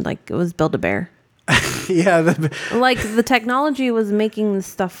of seemed like it was Build-A-Bear. yeah, Like the technology was making the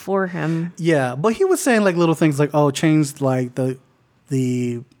stuff for him. yeah, but he was saying like little things like, oh, change like the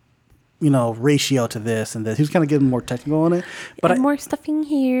ratio to this and this. He was kind of getting more technical on it. But Add more stuffing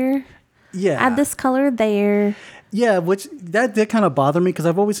here. yeah, Add this color there. Yeah, which that did kind of bother me because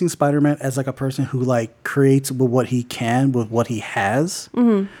I've always seen Spider-Man as like a person who like creates with what he can with what he has,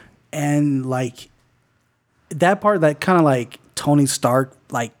 and like that part, that kind of like Tony Stark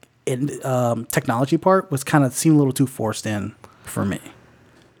like in technology part was kind of seemed a little too forced in for me.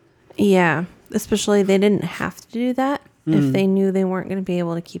 Yeah, especially they didn't have to do that if they knew they weren't going to be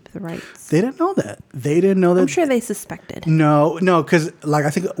able to keep the rights. They didn't know that. I'm sure they suspected. No, because like I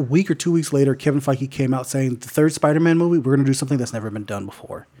think a week or 2 weeks later, Kevin Feige came out saying the third Spider-Man movie, we're going to do something that's never been done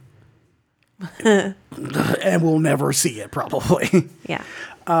before. And we'll never see it probably. Yeah.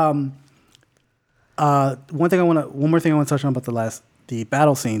 One more thing I want to touch on about the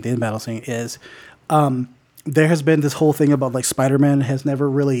battle scene, the end battle scene is there has been this whole thing about like Spider-Man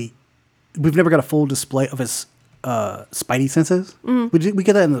we've never got a full display of his Spidey senses. We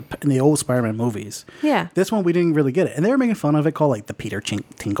get that in the old Spider-Man movies. Yeah. This one we didn't really get it, and they were making fun of it, called like the Peter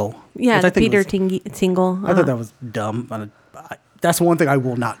Tingle. Yeah, which I the think Peter was- Tingle. I thought that was dumb. That's one thing I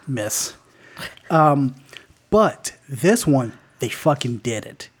will not miss. But this one, they fucking did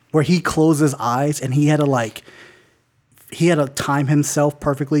it. Where he closed his eyes and he had to time himself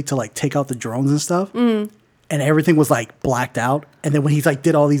perfectly to like take out the drones and stuff. And everything was like blacked out. And then when he's like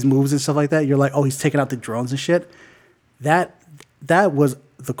did all these moves and stuff like that, you're like, oh, he's taking out the drones and shit. That was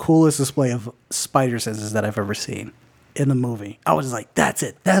the coolest display of spider senses that I've ever seen in the movie. I was just like, that's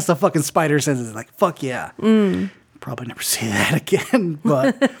it. That's the fucking spider senses. Like, fuck yeah. Probably never see that again.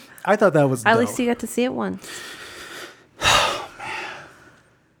 But I thought that was At dope. least you got to see it once.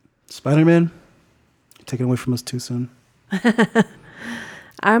 Spider-Man, taken away from us too soon.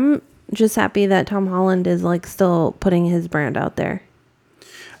 I'm just happy that Tom Holland is like still putting his brand out there.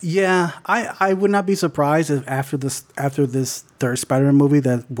 Yeah, I would not be surprised if after this third Spider-Man movie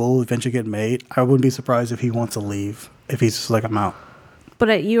that will eventually get made, I wouldn't be surprised if he wants to leave. If he's just like, I'm out.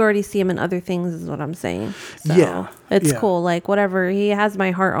 But you already see him in other things, is what I'm saying. So Yeah, it's yeah. cool. Like whatever, he has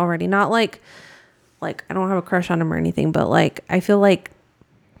my heart already. Not like I don't have a crush on him or anything, but like I feel like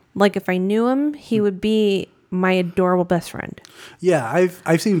if I knew him, he would be my adorable best friend. Yeah,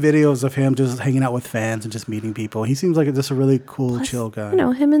 I've seen videos of him just hanging out with fans and just meeting people. He seems like just a really cool, chill guy. You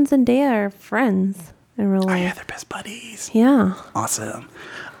know, him and Zendaya are friends in real Oh life. yeah, they're best buddies. Yeah. Awesome.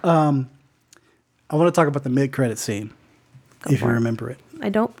 I want to talk about the mid-credit scene, if you for it. remember it. I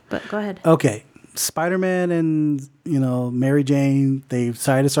don't, but go ahead. Okay, Spider-Man and Mary Jane, they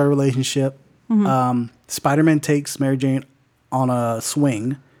decided to start a relationship. Spider-Man takes Mary Jane on a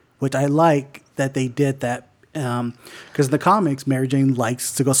swing, which I like that they did that because in the comics, Mary Jane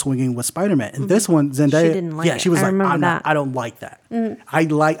likes to go swinging with Spider-Man. And this one, Zendaya, She didn't like yeah, it. she was I like, remember I'm not, that. I don't like that. I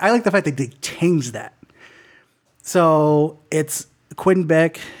like the fact that they changed that. So it's Quentin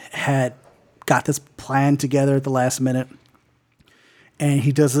Beck had got this plan together at the last minute. And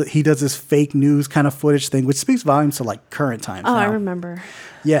he does this fake news kind of footage thing, which speaks volumes to like current times. Oh, I now. remember.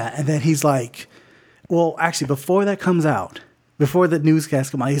 Yeah, and then he's like, well, actually, before that comes out, before the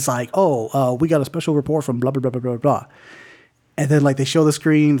newscast come out, he's like, we got a special report from blah, blah, blah, blah, blah, blah. And then like they show the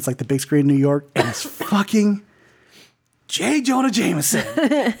screen, it's like the big screen in New York, and it's fucking J. Jonah Jameson.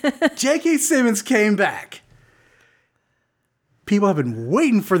 J.K. Simmons came back. People have been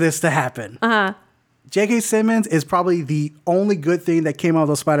waiting for this to happen. J.K. Simmons is probably the only good thing that came out of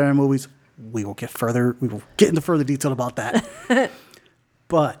those Spider-Man movies. We will get into further detail about that.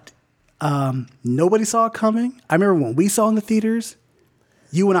 But nobody saw it coming. I remember when we saw it in the theaters,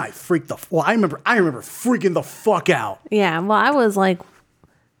 you and I freaked I remember freaking the fuck out. Yeah. Well, I was like,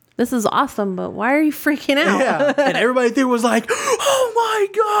 this is awesome, but why are you freaking out? Yeah. And everybody there was like, oh my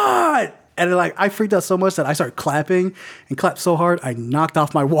God. And like I freaked out so much that I started clapping and clapped so hard I knocked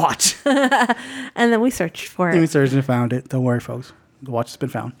off my watch. And then we searched for And we it. searched and found it. Don't worry, folks. The watch has been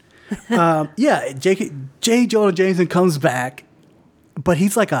found. Yeah, J. Jonah Jameson comes back, but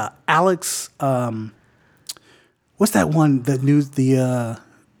he's like a Alex. What's that one? The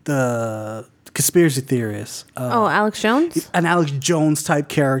conspiracy theorist. Alex Jones? An Alex Jones type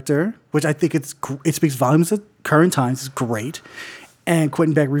character, which I think it speaks volumes to current times. It's great. And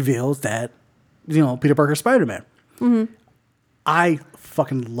Quentin Beck reveals that, Peter Parker's Spider-Man. Mm-hmm. I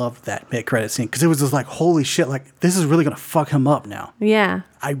fucking loved that mid-credit scene because it was just like, holy shit, like this is really gonna fuck him up now. Yeah.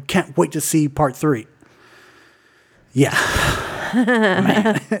 I can't wait to see part 3. Yeah.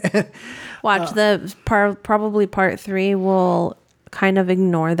 Watch probably part 3 will kind of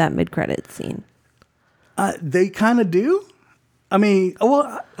ignore that mid-credit scene. They kind of do. I mean,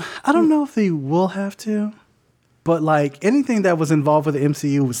 well, I don't know if they will have to, but like anything that was involved with the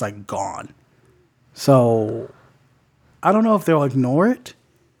MCU was like gone. So I don't know if they'll ignore it.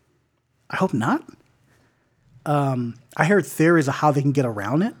 I hope not. I heard theories of how they can get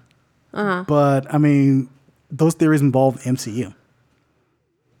around it. But I mean, those theories involve MCU.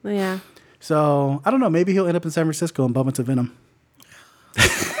 Yeah. So I don't know. Maybe he'll end up in San Francisco and bump into Venom.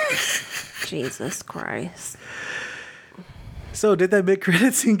 Jesus Christ. So did that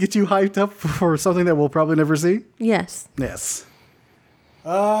mid-credit scene get you hyped up for something that we'll probably never see? Yes. Yes.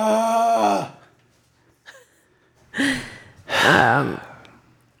 I'm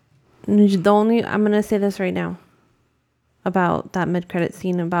gonna say this right now about that mid-credit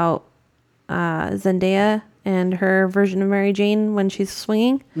scene about Zendaya and her version of Mary Jane when she's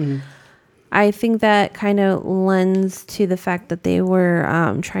swinging. Mm-hmm. I think that kind of lends to the fact that they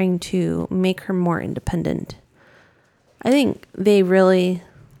were trying to make her more independent. I think they really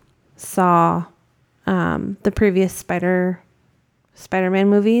saw the previous Spider-Man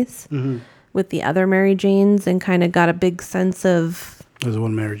movies with the other Mary Janes and kind of got a big sense of... There's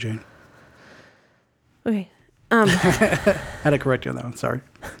one Mary Jane. Okay. Had to correct you on that one. Sorry.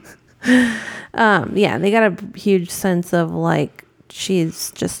 Yeah, they got a huge sense of like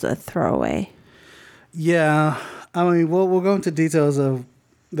she's just a throwaway. Yeah, I mean, we'll go into details of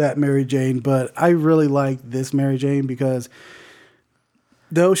that Mary Jane, but I really like this Mary Jane because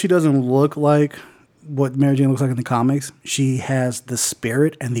though she doesn't look like what Mary Jane looks like in the comics, she has the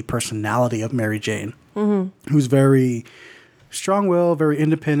spirit and the personality of Mary Jane, who's very strong-willed, very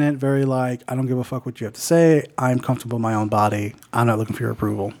independent, very like, I don't give a fuck what you have to say. I'm comfortable in my own body. I'm not looking for your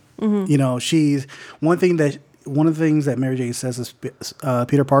approval. You know, she's one of the things that Mary Jane says is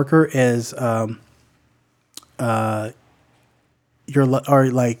Peter Parker is what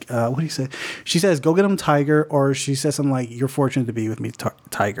do you say? She says, "Go get him, Tiger," or she says something like, "You're fortunate to be with me,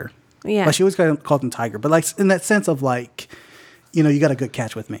 Tiger." Yeah, like she always called him Tiger, but like in that sense of like, you know, you got a good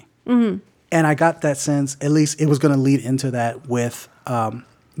catch with me. Mm-hmm. And I got that sense. At least it was going to lead into that with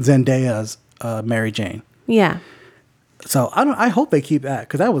Zendaya's Mary Jane. Yeah. So I hope they keep that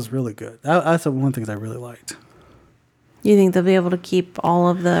because that was really good. That's one of the things I really liked. You think they'll be able to keep all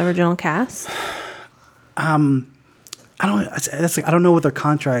of the original cast? I don't know what their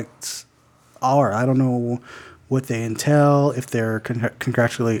contracts are. I don't know what they entail, if they're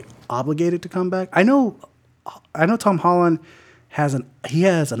contractually obligated to come back. I know Tom Holland has an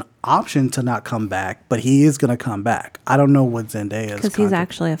option to not come back, but he is going to come back. I don't know what Zendaya's Because he's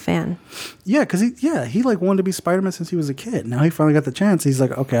actually a fan. Yeah, because he like wanted to be Spider-Man since he was a kid. Now he finally got the chance. He's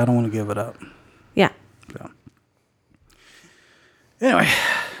like, okay, I don't want to give it up. Yeah. So. Anyway,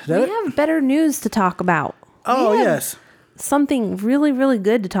 We have better news to talk about. Oh, We have yes. something really, really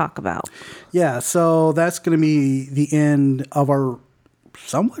good to talk about. Yeah, so that's going to be the end of our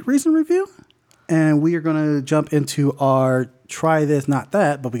somewhat recent review. And we are going to jump into our try this, not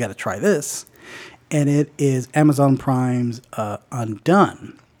that, but we got to try this. And it is Amazon Prime's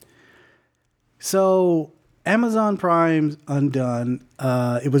Undone. So Amazon Prime's Undone,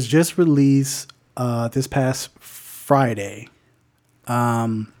 it was just released this past Friday.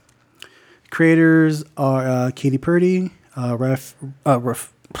 Creators are Katie Purdy, Raphael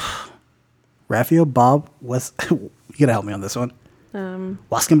Bob West. You gotta help me on this one.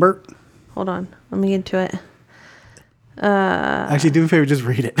 Waskenberg. Hold on. Let me get to it. Actually, do me a favor, just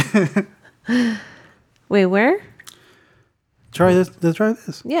read it. Wait, where? Try this. Let's try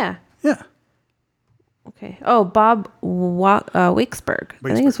this. Yeah. Yeah. Okay. Oh, Bob Wakesberg.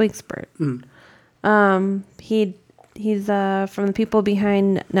 I think it's Wakesberg. He's from the people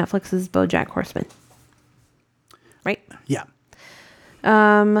behind Netflix's BoJack Horseman. Right? Yeah.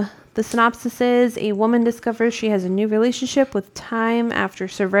 The synopsis is a woman discovers she has a new relationship with time after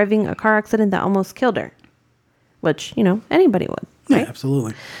surviving a car accident that almost killed her. Which, anybody would. Yeah, Right?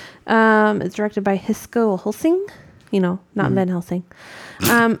 absolutely. It's directed by Hisko Hulsing. Not Van Helsing.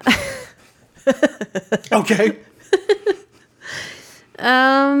 Okay.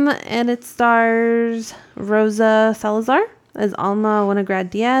 And it stars Rosa Salazar as Alma Winograd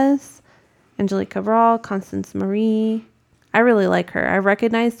Diaz, Angelique Cabral, Constance Marie. I really like her. I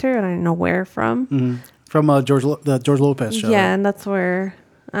recognized her and I don't know where from. From the George Lopez show. Yeah, and that's where,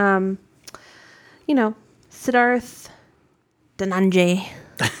 Siddharth Dhananjay.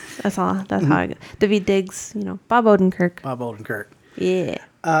 That's how I go. David Diggs, Bob Odenkirk. Bob Odenkirk. Yeah.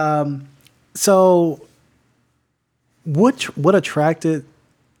 So, what attracted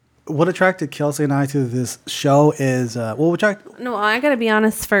Kelsey and I to this show is No, I gotta be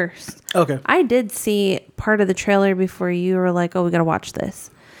honest first. Okay. I did see part of the trailer before you were like, "Oh, we gotta watch this,"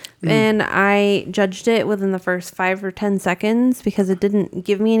 and I judged it within the first 5 or 10 seconds because it didn't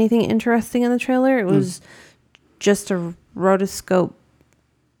give me anything interesting in the trailer. It was just a rotoscope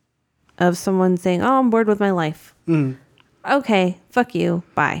of someone saying, "Oh, I'm bored with my life." Okay, fuck you.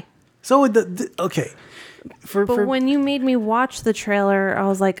 Bye. So okay. But when you made me watch the trailer, I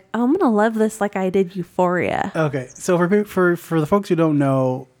was like, oh, I'm gonna love this like I did Euphoria. Okay, so for the folks who don't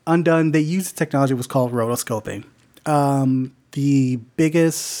know, Undone, they used technology was called rotoscoping. The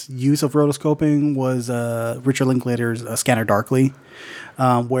biggest use of rotoscoping was Richard Linklater's Scanner Darkly,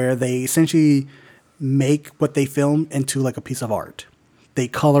 where they essentially make what they film into like a piece of art. They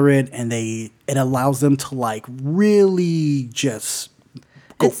color it and it allows them to like really just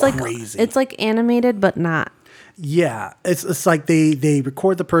go crazy. It's like animated, but not. Yeah, it's like they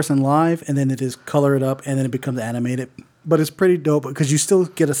record the person live and then it is color it up and then it becomes animated. But it's pretty dope because you still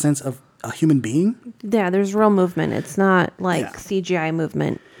get a sense of a human being. Yeah, there's real movement. It's not like Yeah. CGI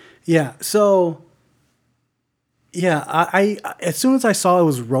movement. Yeah. So, yeah, I as soon as I saw it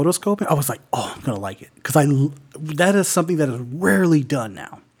was rotoscoping, I was like, oh, I'm gonna like it because that is something that is rarely done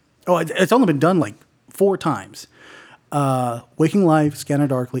now. Oh, it's only been done like 4 times. Waking Life, Scanner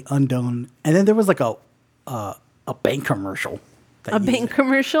Darkly, Undone, and then there was like a bank commercial. A bank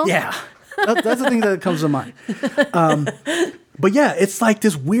commercial? Yeah, that's the thing that comes to mind. But yeah, it's like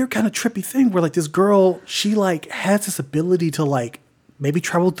this weird kind of trippy thing where like this girl, she like has this ability to like maybe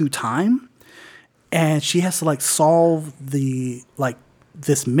travel through time, and she has to like solve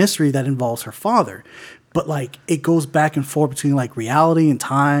this mystery that involves her father. But like it goes back and forth between like reality and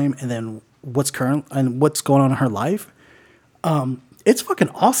time, and then what's current and what's going on in her life. It's fucking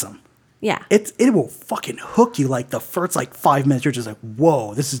awesome. Yeah. It will fucking hook you like the first like 5 minutes. You're just like,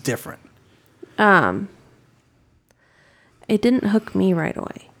 whoa, this is different. It didn't hook me right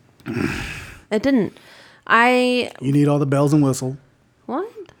away. It didn't. You need all the bells and whistle.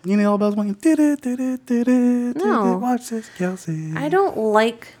 What? You need all the bells and whistle. No. Watch this, Kelsey. I don't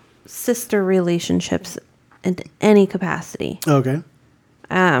like sister relationships in any capacity. Okay.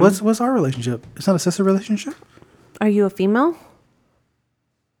 What's our relationship? It's not a sister relationship? Are you a female?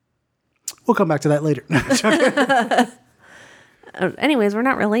 We'll come back to that later. anyways, we're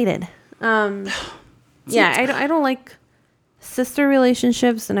not related. Yeah, I don't like sister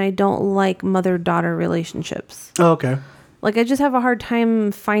relationships, and I don't like mother-daughter relationships. Oh, okay. Like, I just have a hard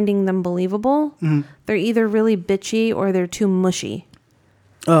time finding them believable. Mm-hmm. They're either really bitchy or they're too mushy.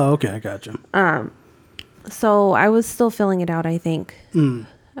 Oh, okay. I gotcha. So I was still filling it out, I think.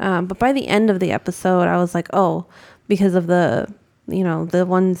 But by the end of the episode, I was like, oh, because of the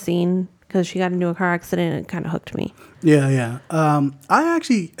one scene, because she got into a car accident, it kind of hooked me. Yeah. I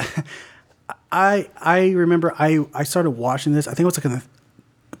actually, I remember I started watching this. I think it was like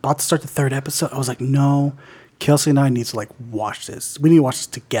about to start the third episode. I was like, no, Kelsey and I need to like watch this. We need to watch this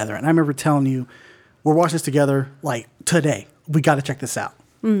together. And I remember telling you, we're watching this together like today. We got to check this out.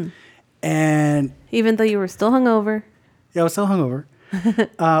 And even though you were still hungover. Yeah, I was still hungover.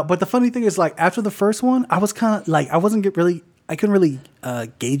 But the funny thing is, like, after the first one, I was kind of like, I couldn't really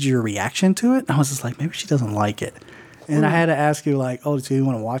gauge your reaction to it. I was just like, maybe she doesn't like it. And I had to ask you, like, oh, do you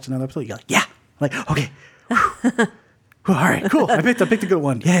want to watch another episode? You're like, yeah. I'm like, okay. All right, cool. I picked a good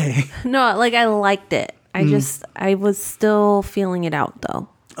one. Yay. No, like, I liked it. I was still feeling it out, though.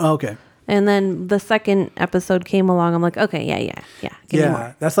 Oh, okay. And then the second episode came along. I'm like, okay, yeah. Give me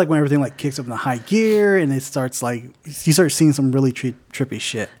more. That's like when everything like kicks up in the high gear and it starts like you start seeing some really trippy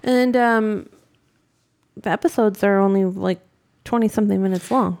shit. And the episodes are only like 20 something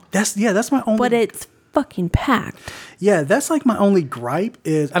minutes long. That's my only. But it's fucking packed. Yeah, that's like my only gripe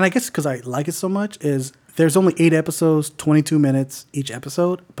is, and I guess because I like it so much, is there's only 8 episodes, 22 minutes each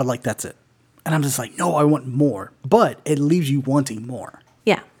episode, but like that's it. And I'm just like, no, I want more. But it leaves you wanting more.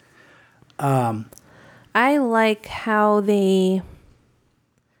 Yeah. I like how they...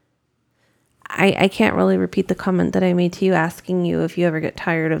 I can't really repeat the comment that I made to you asking you if you ever get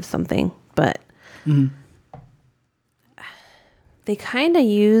tired of something, but they kind of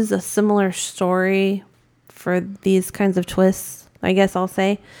use a similar story for these kinds of twists, I guess I'll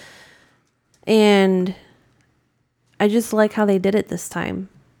say. And I just like how they did it this time.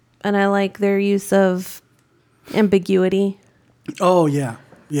 And I like their use of ambiguity. Oh, yeah.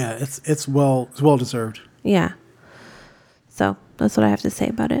 Yeah, it's well deserved. Yeah. So that's what I have to say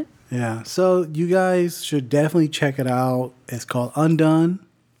about it. Yeah. So you guys should definitely check it out. It's called Undone,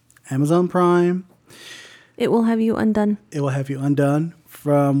 Amazon Prime. It will have you undone. It will have you undone.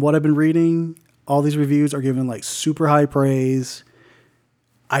 From what I've been reading, all these reviews are given like super high praise.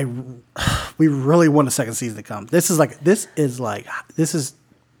 We really want a second season to come. This is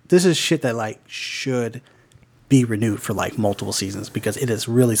shit that like should be renewed for like multiple seasons because it is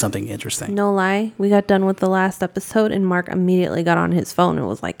really something interesting. No lie, we got done with the last episode and Mark immediately got on his phone and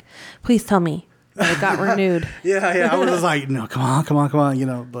was like, please tell me that it got renewed. Yeah. I was just like, no, come on,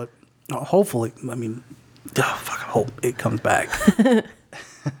 but hopefully, I hope it comes back.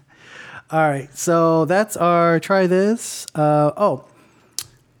 All right, so that's our try this. Honorable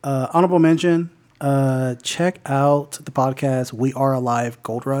mention, check out the podcast We Are Alive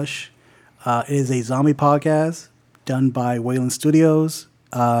Gold Rush. It is a zombie podcast done by Wayland Studios.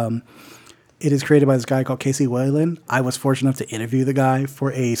 It is created by this guy called Casey Wayland. I was fortunate enough to interview the guy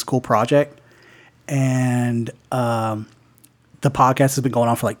for a school project. And the podcast has been going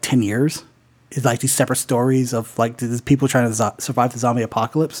on for like 10 years. It's like these separate stories of like these people trying to survive the zombie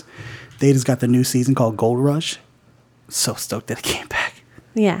apocalypse. They just got the new season called Gold Rush. So stoked that it came back.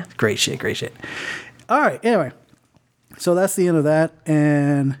 Yeah. Great shit. All right, anyway. So that's the end of that.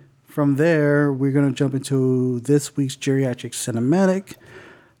 And from there, we're going to jump into this week's geriatric cinematic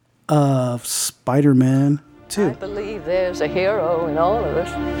of Spider-Man 2. I believe there's a hero in all of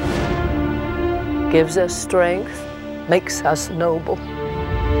us. Gives us strength, makes us noble.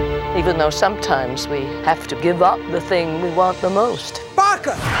 Even though sometimes we have to give up the thing we want the most.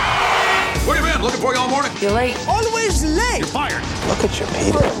 Parker! Where you been? Looking for you all morning. You're late. Always late! You're fired. Look at you,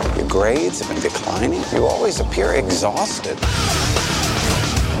 Peter. Your grades have been declining. You always appear exhausted.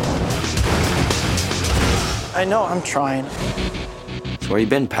 I know, I'm trying. So where you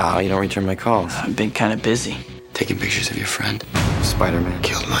been, pal? You don't return my calls. I've been kind of busy. Taking pictures of your friend. Spider-Man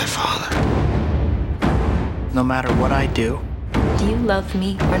killed my father. No matter what I do, do you love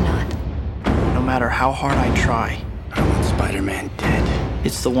me or not? No matter how hard I try, I want Spider-Man dead.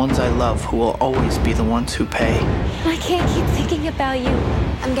 It's the ones I love who will always be the ones who pay. I can't keep thinking about you.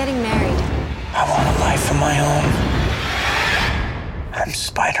 I'm getting married. I want a life of my own. I'm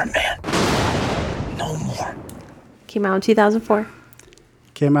Spider-Man. No more. Came out in 2004.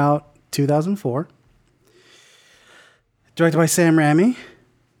 Directed by Sam Raimi.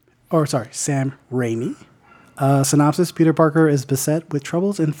 Synopsis: Peter Parker is beset with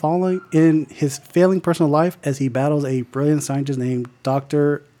troubles in his failing personal life as he battles a brilliant scientist named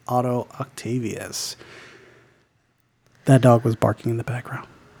Dr. Otto Octavius. That dog was barking in the background.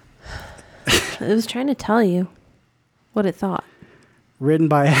 It was trying to tell you what it thought. Written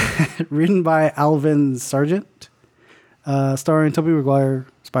by Alvin Sargent, starring Tobey Maguire,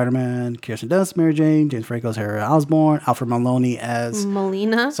 Spider-Man, Kirsten Dunst, Mary Jane, James Franco's Harry Osborn, Alfred Moloney as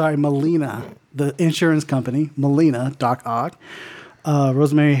Molina, the insurance company, Molina, Doc Ock,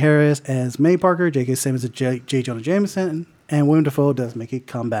 Rosemary Harris as May Parker, J.K. Simmons as J. Jonah Jameson, and William Dafoe does make a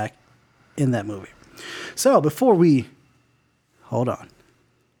comeback in that movie. So before we hold on,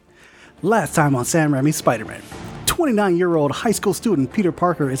 last time on Sam Raimi's Spider-Man, 29-year-old high school student Peter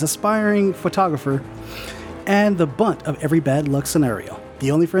Parker is aspiring photographer and the butt of every bad luck scenario.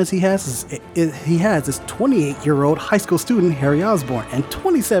 The only friends he has is 28-year-old high school student Harry Osborn and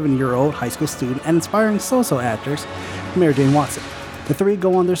 27-year-old high school student and inspiring so-so actress Mary Jane Watson. The three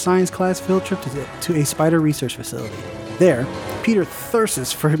go on their science class field trip to a spider research facility. There, Peter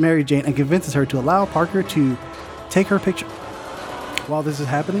thirsts for Mary Jane and convinces her to allow Parker to take her picture. While this is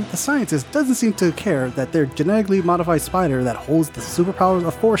happening, the scientist doesn't seem to care that their genetically modified spider that holds the superpowers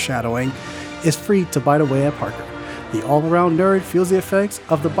of foreshadowing is free to bite away at Parker. The all-around nerd feels the effects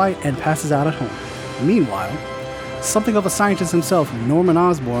of the bite and passes out at home. Meanwhile, something of a scientist himself, Norman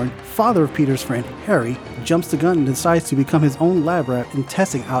Osborn, father of Peter's friend Harry, jumps the gun and decides to become his own lab rat in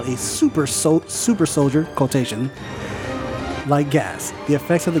testing out a super soldier, quotation, like gas. The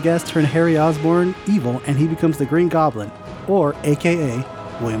effects of the gas turn Harry Osborn evil and he becomes the Green Goblin, or AKA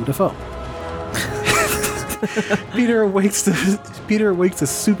William Dafoe. Peter awakes to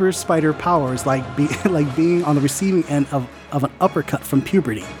super spider powers like being on the receiving end of an uppercut from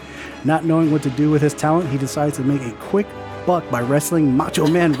puberty. Not knowing what to do with his talent, he decides to make a quick buck by wrestling Macho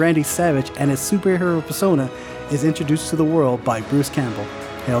Man Randy Savage, and his superhero persona is introduced to the world by Bruce Campbell.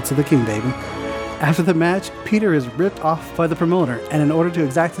 Hail to the king, baby. After the match, Peter is ripped off by the promoter, and in order to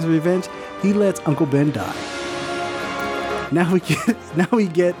exact his revenge, he lets Uncle Ben die. Now we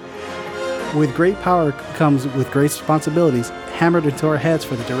get with great power comes with great responsibilities hammered into our heads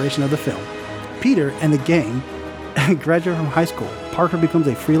for the duration of the film. Peter and the gang graduate from high school. Parker becomes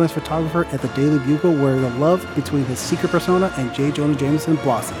a freelance photographer at the Daily Bugle, where the love between his secret persona and J. Jonah Jameson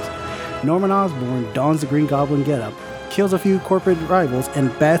blossoms. Norman Osborn dons the Green Goblin getup, kills a few corporate rivals in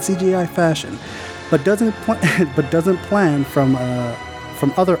bad CGI fashion, but doesn't plan from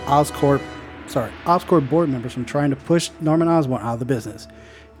other Oscorp board members from trying to push Norman Osborn out of the business.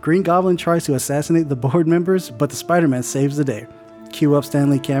 Green Goblin tries to assassinate the board members, but the Spider-Man saves the day. Cue up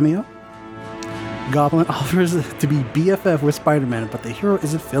Stan Lee cameo. Goblin offers to be BFF with Spider-Man, but the hero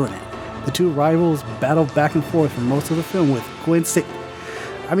isn't feeling it. The two rivals battle back and forth for most of the film with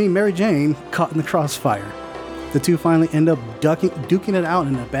Mary Jane caught in the crossfire. The two finally end up duking it out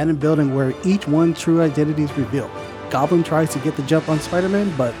in an abandoned building where each one's true identity is revealed. Goblin tries to get the jump on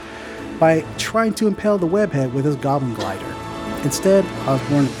Spider-Man, but by trying to impale the webhead with his Goblin glider. Instead,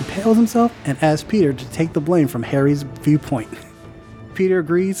 Osborn impales himself and asks Peter to take the blame from Harry's viewpoint. Peter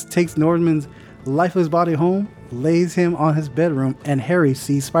agrees, takes Norman's lifeless body home, lays him on his bedroom, and Harry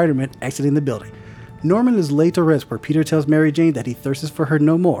sees Spider-Man exiting the building. Norman is laid to rest where Peter tells Mary Jane that he thirsts for her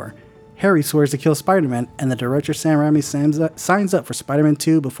no more. Harry swears to kill Spider-Man, and the director Sam Raimi signs up for Spider-Man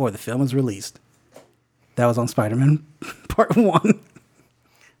 2 before the film is released. That was on Spider-Man Part 1.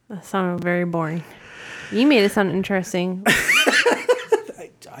 That sounded very boring. You made it sound interesting.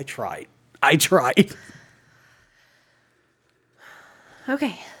 I tried.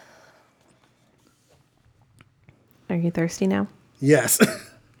 Okay. Are you thirsty now? Yes.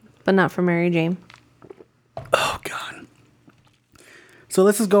 But not for Mary Jane. Oh, God. So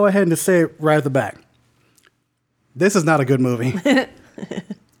let's just go ahead and just say it right at the back. This is not a good movie. It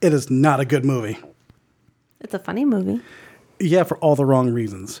is not a good movie. It's a funny movie. Yeah, for all the wrong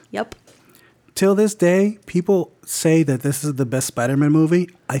reasons. Yep. Till this day, people say that this is the best Spider-Man movie.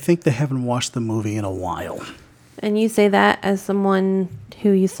 I think they haven't watched the movie in a while. And you say that as someone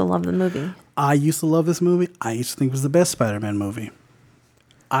who used to love the movie. I used to love this movie. I used to think it was the best Spider-Man movie.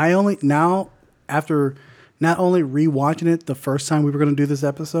 After not only rewatching it the first time we were going to do this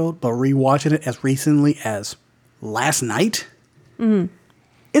episode, but rewatching it as recently as last night,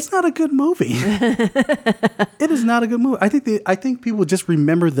 it's not a good movie. It is not a good movie. I think people just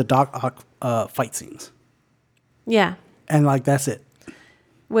remember the Doc Ock fight scenes. Yeah. And that's it.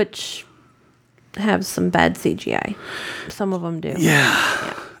 Which have some bad CGI. Some of them do.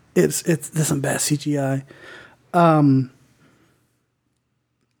 Yeah. There's some bad CGI.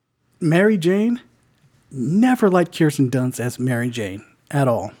 Mary Jane, never liked Kirsten Dunst as Mary Jane at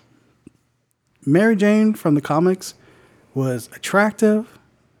all. Mary Jane from the comics was attractive.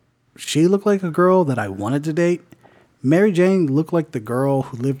 She looked like a girl that I wanted to date. Mary Jane looked like the girl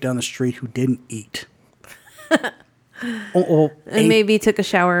who lived down the street who didn't eat. And maybe took a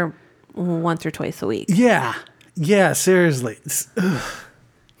shower once or twice a week. Yeah. Yeah, seriously.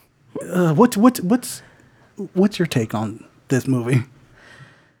 What's your take on this movie?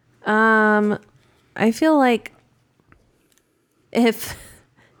 I feel like if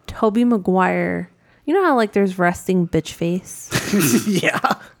Tobey Maguire, you know how like there's resting bitch face? Yeah.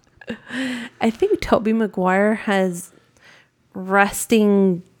 I think Tobey Maguire has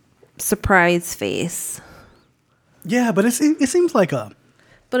resting surprise face. Yeah, but it seems like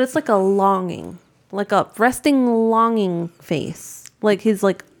But it's like a longing. Like a resting longing face. Like he's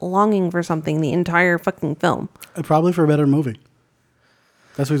like longing for something the entire fucking film. Probably for a better movie.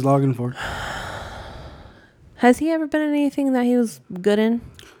 That's what he's longing for. Has he ever been in anything that he was good in?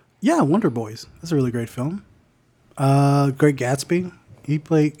 Yeah, Wonder Boys. That's a really great film. Great Gatsby.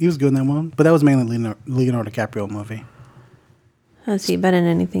 He was good in that one, but that was mainly Leonardo DiCaprio movie. Has he been in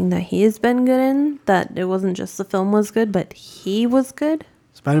anything that he has been good in? That it wasn't just the film was good, but he was good?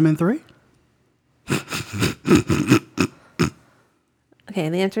 Spider-Man 3? Okay,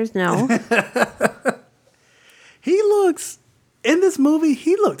 the answer is no. In this movie,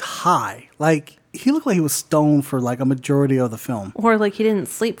 he looked high. Like, he looked like he was stoned for like a majority of the film. Or like he didn't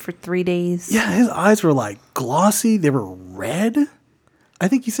sleep for 3 days. Yeah, his eyes were like glossy. They were red. I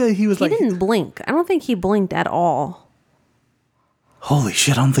think he said he was He didn't blink. I don't think he blinked at all. Holy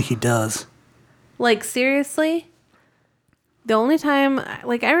shit, I don't think he does. Like, seriously? The only time,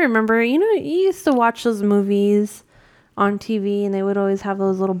 like, I remember, you used to watch those movies on TV and they would always have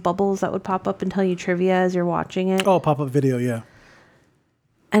those little bubbles that would pop up and tell you trivia as you're watching it. Oh, pop-up video, yeah.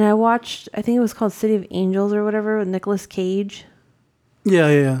 And I watched, I think it was called City of Angels or whatever with Nicolas Cage.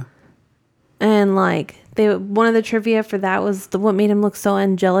 Yeah. And like, one of the trivia for that was what made him look so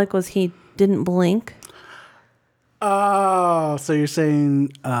angelic was he didn't blink. Oh, so you're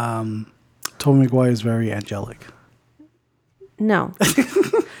saying Tobey Maguire is very angelic. No.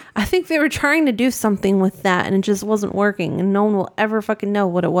 I think they were trying to do something with that and it just wasn't working. And no one will ever fucking know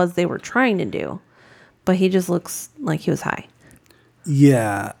what it was they were trying to do. But he just looks like he was high.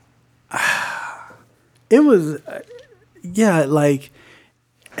 Yeah. It was, like,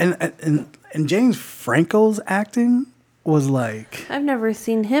 and James Franco's acting was like... I've never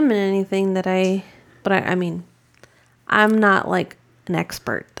seen him in anything that but I mean, I'm not like an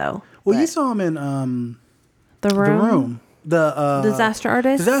expert though. Well, you saw him in The Room. The Disaster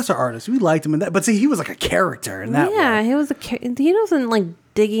Artist. Disaster Artist. We liked him in that, but see, he was like a character in that. Yeah, one. he was he wasn't like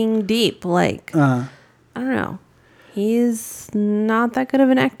digging deep. Like I don't know, he's not that good of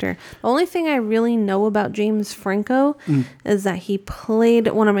an actor. The only thing I really know about James Franco is that he played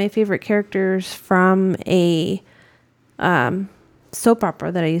one of my favorite characters from a soap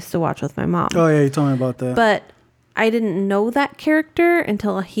opera that I used to watch with my mom. Oh yeah, you told me about that. But I didn't know that character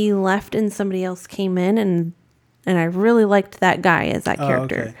until he left and somebody else came in, and I really liked that guy as that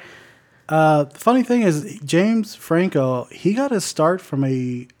character. Okay. The funny thing is, James Franco, he got his start from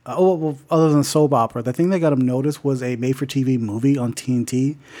other than soap opera. The thing that got him noticed was a made-for-TV movie on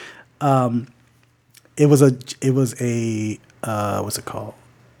TNT. It was a what's it called?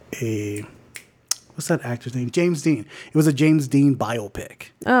 What's that actor's name? James Dean. It was a James Dean biopic.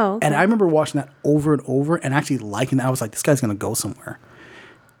 Oh, okay. And I remember watching that over and over and actually liking that. I was like, this guy's going to go somewhere.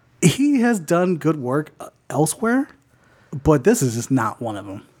 He has done good work elsewhere, but this is just not one of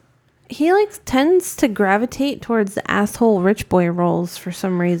them. He tends to gravitate towards the asshole rich boy roles for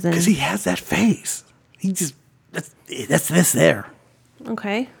some reason. Because he has that face. He just, that's there.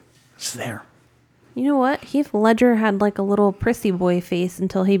 Okay. It's there. You know what? Heath Ledger had like a little prissy boy face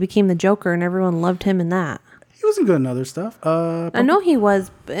until he became the Joker and everyone loved him in that. He wasn't good in other stuff. I know he was.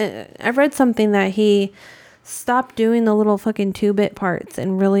 I've read something that he stopped doing the little fucking 2-bit parts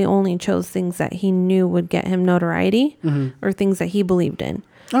and really only chose things that he knew would get him notoriety or things that he believed in.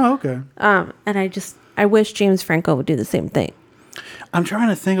 Oh, okay. And I wish James Franco would do the same thing. I'm trying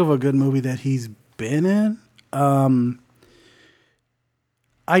to think of a good movie that he's been in. I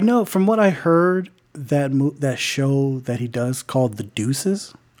know from what I heard, that show that he does called The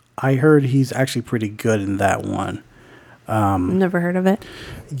Deuces, I heard he's actually pretty good in that one. Never heard of it.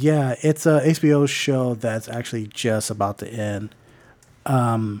 Yeah, it's a HBO show that's actually just about to end.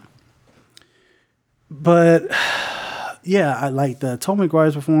 But yeah, I like the Tobey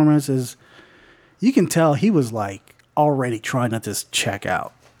Maguire's performance is, you can tell he was like already trying to just check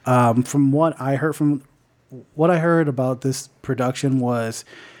out. From what I heard about this production was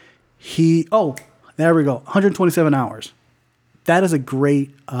there we go, 127 hours. That is a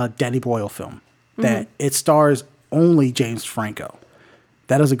great Danny Boyle film. That it stars only James Franco.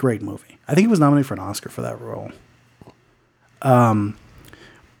 That is a great movie. I think he was nominated for an Oscar for that role.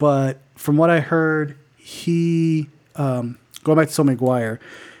 But from what I heard, he going back to Tobey Maguire,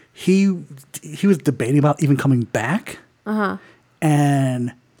 he was debating about even coming back.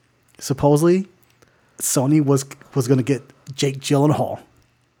 And supposedly Sony was going to get Jake Gyllenhaal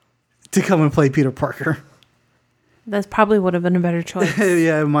to come and play Peter Parker. That probably would have been a better choice.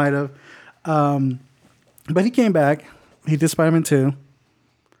 Yeah, it might have. But he came back. He did Spider-Man 2.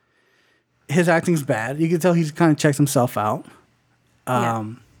 His acting's bad. You can tell he's kind of checks himself out.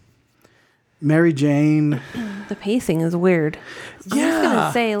 Mary Jane. The pacing is weird. Yeah. I was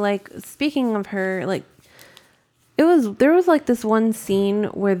gonna say, like, speaking of her, like, there was like this one scene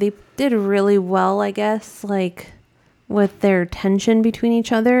where they did really well, I guess, like with their tension between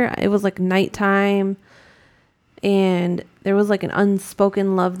each other. It was like nighttime, and there was like an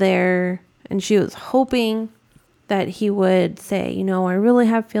unspoken love there, and she was hoping that he would say, you know, I really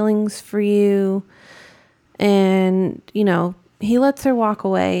have feelings for you. And, you know, he lets her walk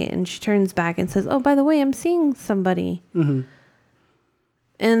away, and she turns back and says, oh, by the way, I'm seeing somebody. Mm-hmm.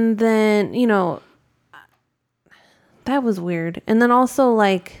 And then, you know, that was weird. And then also,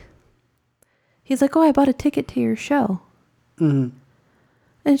 like, he's like, oh, I bought a ticket to your show. Mm-hmm.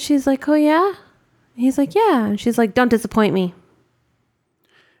 And she's like, oh, yeah? He's like, yeah. And she's like, don't disappoint me.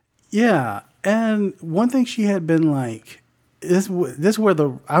 Yeah. And one thing she had been like, this where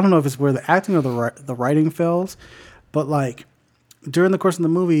I don't know if it's where the acting or the writing fails, but like during the course of the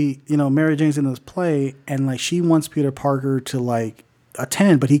movie, you know, Mary Jane's in this play, and like she wants Peter Parker to like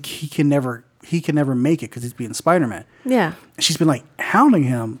attend, but he can never make it because he's being Spider-Man. Yeah. And she's been like hounding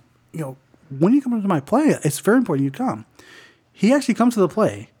him, you know, when you come to my play, it's very important you come. He actually comes to the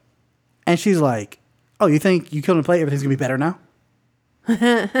play, and she's like, oh, you think you come to play, everything's gonna be better now?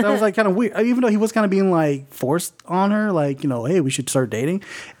 That was like kind of weird, even though he was kind of being like forced on her, like, you know, hey, we should start dating.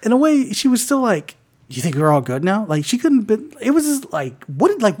 In a way, she was still like, you think we're all good now? Like, she couldn't be. It was just like,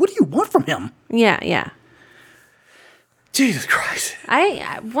 what do you want from him? Yeah. Jesus Christ.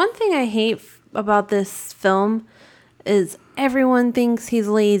 One thing I hate about this film is everyone thinks he's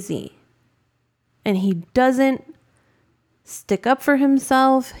lazy, and he doesn't stick up for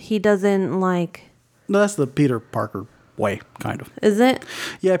himself. He doesn't like. No, that's the Peter Parker way, kind of. Is it?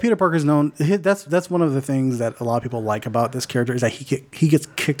 Yeah, Peter Parker's known. That's one of the things that a lot of people like about this character is that he gets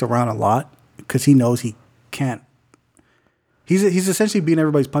kicked around a lot because he knows he can't. He's essentially being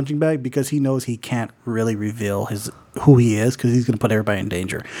everybody's punching bag because he knows he can't really reveal who he is because he's going to put everybody in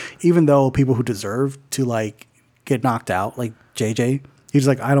danger. Even though people who deserve to like get knocked out, like JJ, he's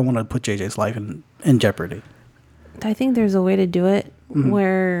like, I don't want to put JJ's life in jeopardy. I think there's a way to do it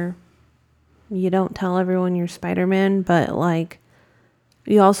where you don't tell everyone you're Spider-Man, but like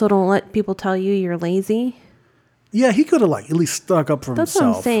you also don't let people tell you you're lazy. Yeah, he could have like at least stuck up for That's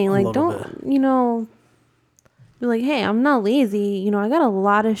himself. That's what I'm saying. Like, don't you know? Be like, hey, I'm not lazy. You know, I got a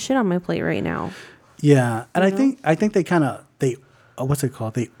lot of shit on my plate right now. Yeah, and I think they kind of what's it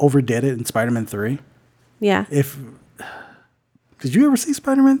called? They overdid it in Spider-Man 3. Yeah. Did you ever see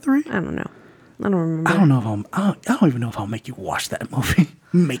Spider-Man 3? I don't know. I don't remember. I don't even know if I'll make you watch that movie.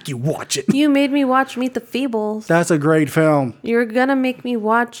 Make you watch it. You made me watch Meet the Feebles. That's a great film. You're gonna make me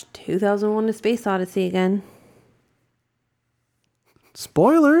watch 2001: A Space Odyssey again.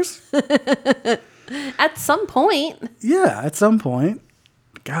 Spoilers. At some point. Yeah, at some point.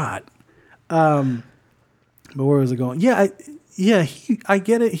 God. But where was it going? Yeah, I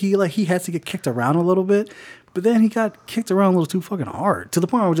get it. He has to get kicked around a little bit, but then he got kicked around a little too fucking hard to the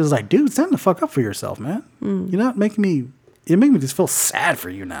point where I was just like, dude, stand the fuck up for yourself, man. You're not making me. It made me just feel sad for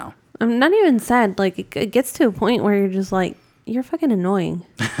you now. I'm not even sad. Like it gets to a point where you're just like, you're fucking annoying.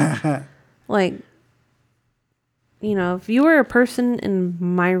 Like, you know, if you were a person in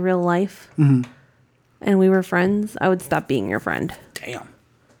my real life and we were friends, I would stop being your friend. Damn.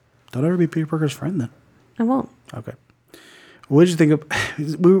 Don't ever be Peter Parker's friend then. I won't. Okay. What did you think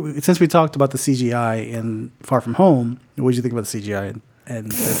of, since we talked about the CGI in Far From Home, what did you think about the CGI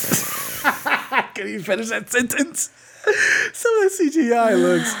and this? Can you finish that sentence? Some of the CGI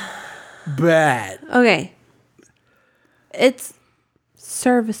looks bad. Okay. It's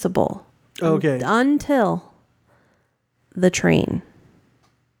serviceable. Okay. Until the train.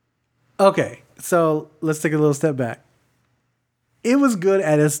 Okay. So let's take a little step back. It was good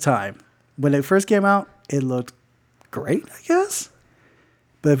at its time. When it first came out, it looked great, I guess.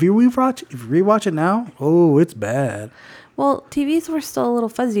 But if you rewatch it now, oh, it's bad. Well, TVs were still a little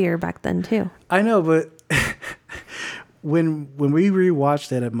fuzzier back then too. I know, but when we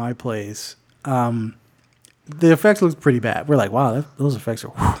rewatched it at my place, the effects looked pretty bad. We're like, wow, those effects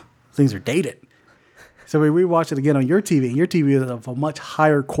things are dated. So we rewatched it again on your TV. Your TV is of a much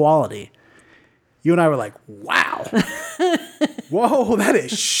higher quality. You and I were like, wow. Whoa, that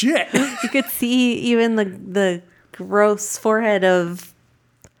is shit. You could see even the gross forehead of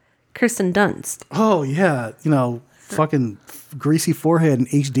Kirsten Dunst. Oh yeah, you know, fucking greasy forehead in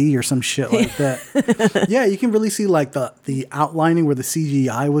HD or some shit like that. Yeah, you can really see like the outlining where the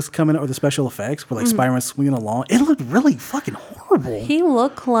CGI was coming or the special effects where like Spider-Man swinging along. It looked really fucking horrible. He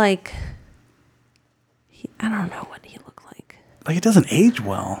looked like I don't know what he looked like. Like it doesn't age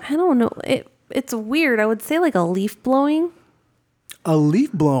well. I don't know. It's weird. I would say like a leaf blowing. A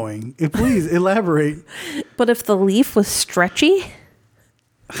leaf blowing. Please elaborate. But if the leaf was stretchy.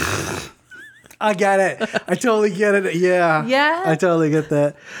 I get it. I totally get it. Yeah. Yeah. I totally get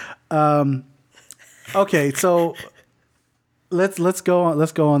that. Okay, so let's go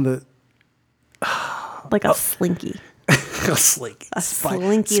on the like a slinky. a slinky. A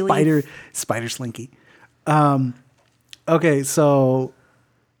slinky leaf. Spider slinky. Okay, so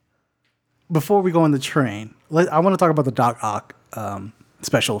before we go on the train, I want to talk about the Doc Ock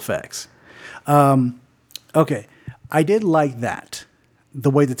special effects. Okay, I did like that. The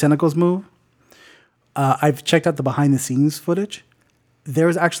way the tentacles move. I've checked out the behind the scenes footage.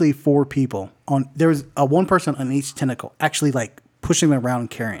 There's actually 4 people on. There's one person on each tentacle, actually like pushing them around and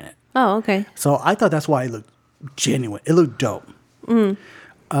carrying it. Oh, okay. So I thought that's why it looked genuine. It looked dope.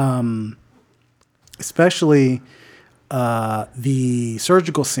 Especially the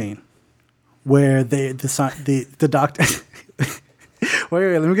surgical scene where the doctor.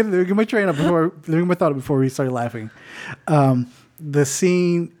 wait, let me get my train up before. Let me get my thought up before we start laughing. The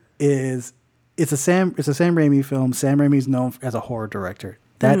scene is it's a Sam Raimi film. Sam Raimi's known as a horror director.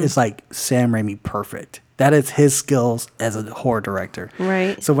 That is like Sam Raimi perfect. That is his skills as a horror director.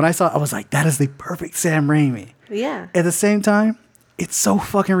 Right. So when I saw it, I was like, that is the perfect Sam Raimi. Yeah. At the same time, it's so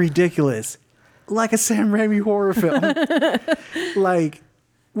fucking ridiculous. Like a Sam Raimi horror film. Like,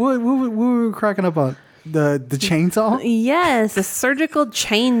 what were we cracking up on? The chainsaw? Yes, a surgical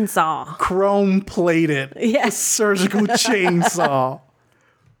chainsaw. Chrome plated. Yes. A surgical chainsaw.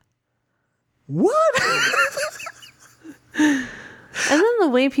 What? And then the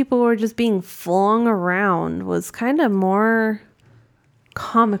way people were just being flung around was kind of more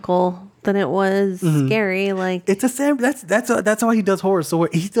comical than it was scary. Like it's a Sam. That's how he does horror. So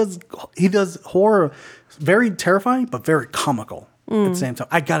he does horror very terrifying, but very comical at the same time.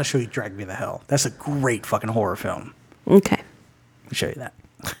 I gotta show you Drag Me to Hell. That's a great fucking horror film. Okay, I'll show you that.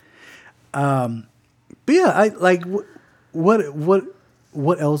 But yeah, I like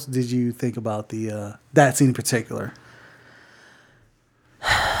what else did you think about the that scene in particular?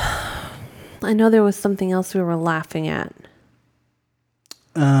 I know there was something else we were laughing at.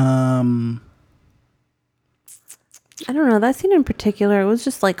 I don't know. That scene in particular, it was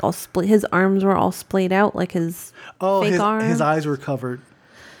just like all split. His arms were all splayed out, like his fake arm. His eyes were covered.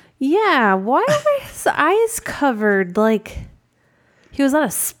 Yeah, why were his eyes covered? Like he was at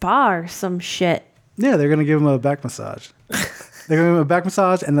a spa or some shit. Yeah, they're gonna give him a back massage. They're gonna give him a back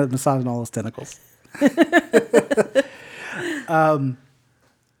massage and then massaging all his tentacles.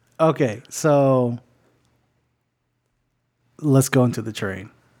 Okay, so let's go into the train.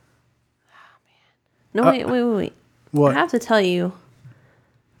 No, wait. What? I have to tell you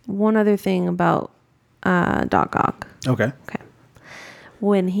one other thing about Doc Ock. Okay.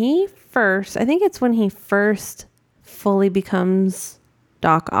 When he first fully becomes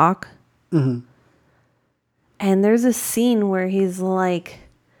Doc Ock. Mm-hmm. And there's a scene where he's like,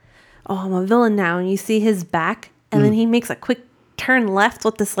 oh, I'm a villain now. And you see his back. And then he makes a quick turn left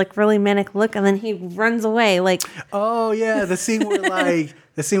with this like really manic look. And then he runs away. Like, oh, yeah. The scene where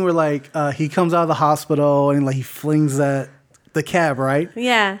he comes out of the hospital and like he flings the cab, right?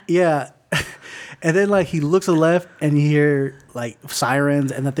 Yeah. Yeah. And then like he looks to the left and you hear like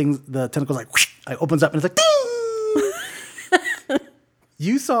sirens and the tentacles like whoosh, opens up and it's like ding!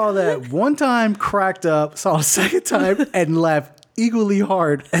 You saw that one time, cracked up, saw a second time and laughed equally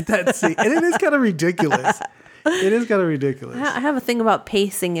hard at that scene. And it is kind of ridiculous. I have a thing about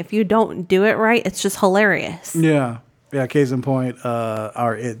pacing. If you don't do it right, it's just hilarious. Yeah. Yeah, case in point,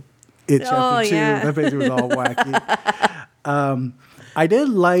 our It Chapter 2, that basically was all wacky. I did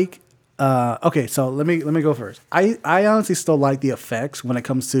like okay, so let me go first. I honestly still like the effects when it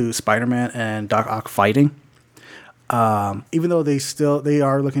comes to Spider-Man and Doc Ock fighting. Even though they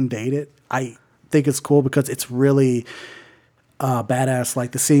are looking dated, I think it's cool because it's really badass.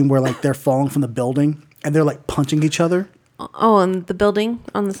 Like the scene where like they're falling from the building and they're like punching each other. Oh, and the building,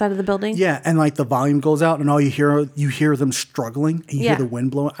 on the side of the building? Yeah, and like the volume goes out and all you hear them struggling and you hear the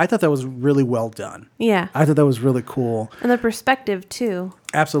wind blowing. I thought that was really well done. Yeah. I thought that was really cool. And the perspective too.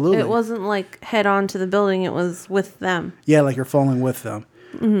 Absolutely. It wasn't like head on to the building, it was with them. Yeah, like you're falling with them.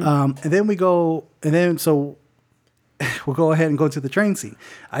 Mm-hmm. So we'll go ahead and go to the train scene.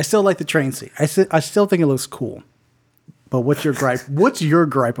 I still like the train scene. I still think it looks cool. But what's your gripe? What's your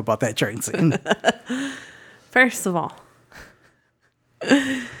gripe about that train scene? First of all,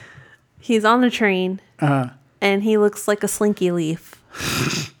 he's on the train and he looks like a slinky leaf.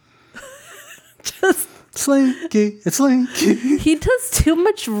 Just Slinky, it's Slinky. he does too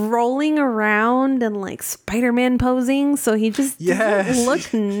much rolling around and like Spider-Man posing, so he just doesn't look.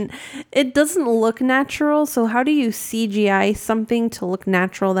 It doesn't look natural. So how do you CGI something to look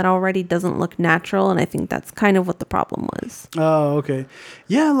natural that already doesn't look natural? And I think that's kind of what the problem was. Oh, okay.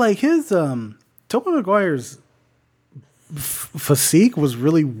 Yeah, like his Tobey Maguire's physique was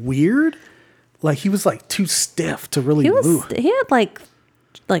really weird. Like he was like too stiff to really move. He had like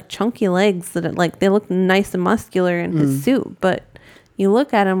chunky legs that they look nice and muscular in his suit, but you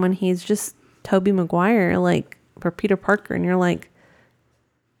look at him when he's just Tobey Maguire, like for Peter Parker, and you're like,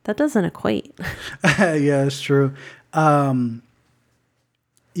 that doesn't equate. Yeah, it's true. Yeah,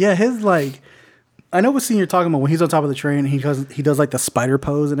 his like, I know what scene you're talking about when he's on top of the train. He does like the spider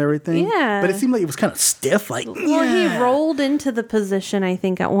pose and everything. Yeah, but it seemed like it was kind of stiff. Like, well, he rolled into the position, I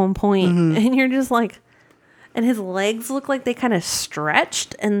think, at one point, and you're just like. And his legs look like they kind of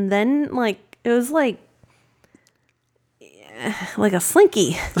stretched, and then like it was like a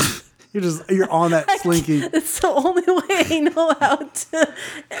slinky. You're on that slinky. It's the only way I know how to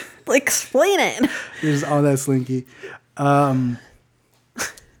explain it. You're just on that slinky.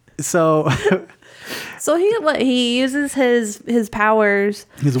 So he uses his powers,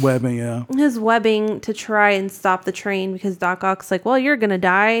 his webbing, his webbing to try and stop the train because Doc Ock's like, well, you're gonna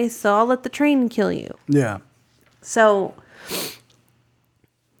die, so I'll let the train kill you. Yeah. So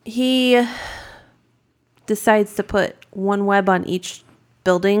he decides to put one web on each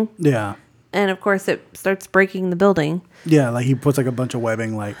building. Yeah. And of course it starts breaking the building. Yeah, like he puts like a bunch of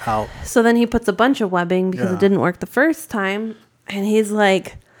webbing like out. So then he puts a bunch of webbing because it didn't work the first time. And he's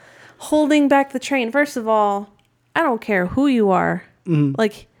like holding back the train. First of all, I don't care who you are.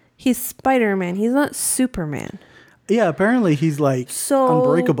 Like he's Spider-Man. He's not Superman. Yeah, apparently he's like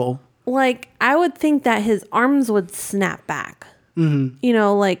unbreakable. Like, I would think that his arms would snap back. You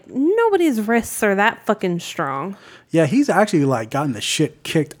know, like, nobody's wrists are that fucking strong. Yeah, he's actually, like, gotten the shit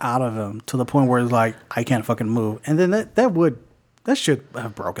kicked out of him to the point where it's like, I can't fucking move. And then that should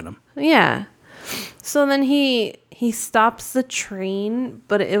have broken him. Yeah. So then he stops the train,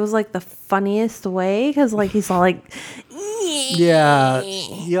 but it was, like, the funniest way. Because, like, he's all like... Yeah,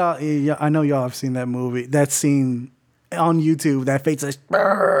 I know y'all have seen that movie. That scene... on YouTube, that face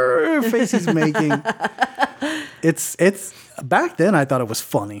he's making. It's back then I thought it was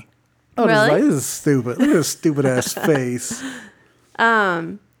funny. I was like, this is stupid. Look at this stupid ass face.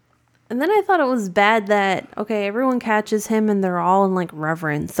 And then I thought it was bad that everyone catches him and they're all in like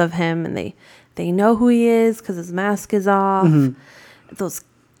reverence of him and they know who he is because his mask is off. Those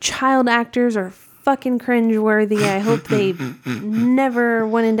child actors are fucking cringeworthy. I hope they never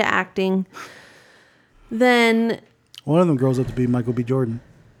went into acting. Then one of them grows up to be Michael B. Jordan.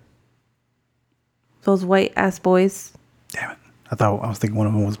 Those white ass boys. Damn it. I was thinking one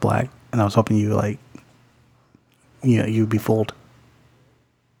of them was black, and I was hoping you'd be fooled.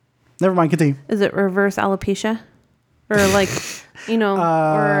 Never mind, continue. Is it reverse alopecia? Or like,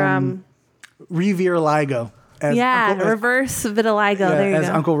 Revere Ligo. Reverse vitiligo. There you go. As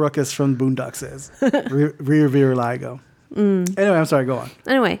Uncle Ruckus from Boondock says. Revere Ligo. Anyway, I'm sorry, go on.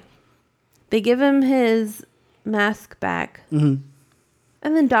 Anyway, they give him his mask back. And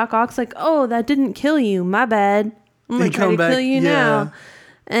then Doc Ock's like, oh, that didn't kill you. My bad. I'm going to try to kill you now.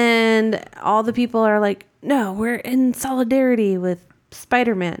 And all the people are like, no, we're in solidarity with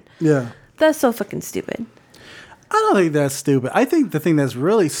Spider-Man. Yeah. That's so fucking stupid. I don't think that's stupid. I think the thing that's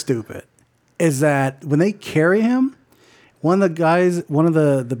really stupid is that when they carry him, one of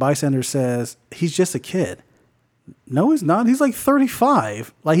the bystanders says, he's just a kid. No, he's not. He's like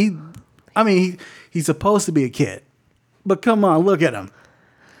 35. Like he's supposed to be a kid. But come on, look at him.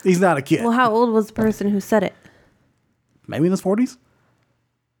 He's not a kid. Well, how old was the person who said it? Maybe in his 40s.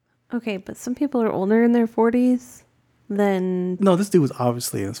 Okay, but some people are older in their 40s than... No, this dude was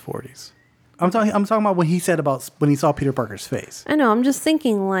obviously in his 40s. I'm talking about when he saw Peter Parker's face. I know, I'm just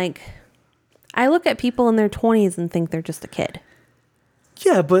thinking like... I look at people in their 20s and think they're just a kid.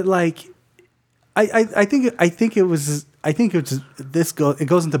 Yeah, but like... I think it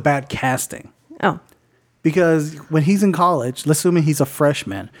goes into bad casting. Oh. Because when he's in college, let's assume he's a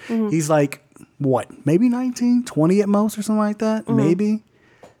freshman. He's like, what, maybe 19, 20 at most or something like that? Maybe.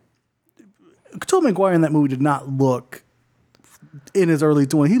 Tobey Maguire in that movie did not look in his early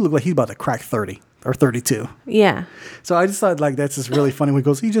 20s. He looked like he's about to crack 30 or 32. Yeah. So I just thought like that's just really funny when he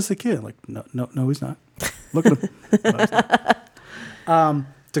goes, he's just a kid. Like, no, he's not. Look at him. No, he's not.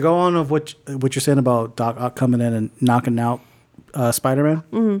 to go on of what you're saying about Doc Ock coming in and knocking out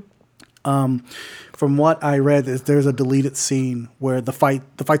Spider-Man. From what I read, there's a deleted scene where the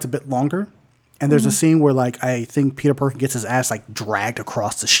fight's a bit longer, and there's a scene where like I think Peter Parker gets his ass like dragged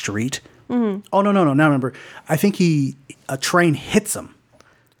across the street. Oh no! Now I remember. I think a train hits him.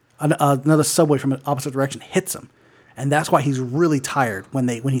 Another subway from an opposite direction hits him, and that's why he's really tired when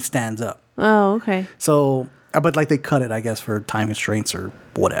he stands up. Oh, okay. So, but like they cut it, I guess, for time constraints or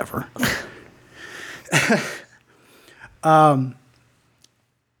whatever.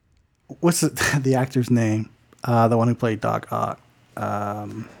 What's the actor's name? The one who played Doc Ock.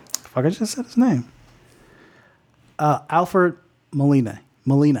 Fuck, I just said his name. Alfred Molina.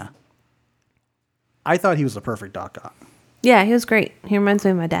 I thought he was the perfect Doc Ock. Yeah, he was great. He reminds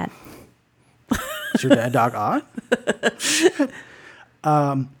me of my dad. Is your dad Doc Ock?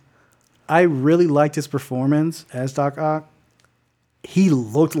 I really liked his performance as Doc Ock. He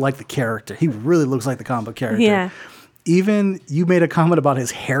looked like the character. He really looks like the comic book character. Yeah. Even you made a comment about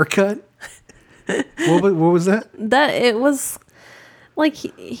his haircut. What was that? That it was like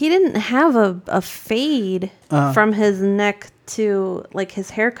he didn't have a fade from his neck to like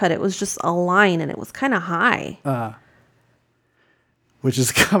his haircut. It was just a line, and it was kind of high. Which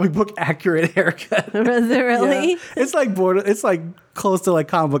is a comic book accurate haircut. Was it really? Yeah. It's like It's like close to like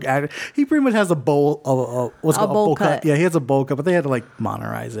comic book accurate. He pretty much has a bowl of what's called a bowl cut. Yeah, he has a bowl cut, but they had to like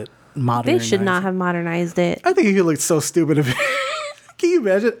modernize it. They should not have modernized it. I think he looked so stupid. Can you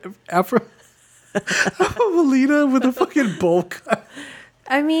imagine Alfred Molina with a fucking bowl cut?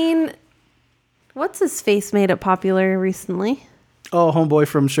 I mean, what's his face made it popular recently? Oh, homeboy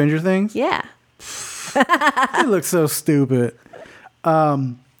from Stranger Things? Yeah. He looks so stupid.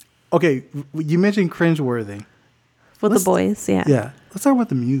 Okay, you mentioned cringeworthy. With the boys, yeah. Yeah. Let's talk about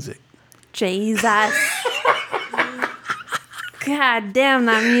the music. Jesus. God damn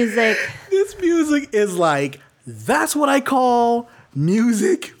that music. This music is like, that's what I call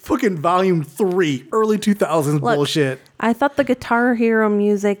music fucking volume 3, early 2000s bullshit. I thought the Guitar Hero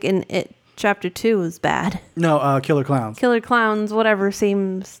music in It Chapter 2 was bad. No, Killer Clowns. Killer Clowns, whatever,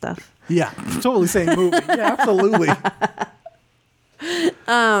 same stuff. Yeah, totally same movie. Yeah, absolutely.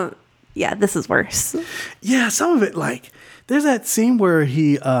 Yeah, this is worse. Yeah, some of it, like, there's that scene where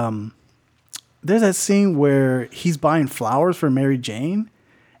he's buying flowers for Mary Jane,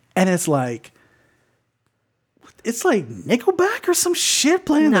 and it's like Nickelback or some shit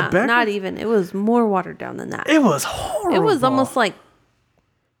playing in the background. Not even. It was more watered down than that. It was horrible. It was almost like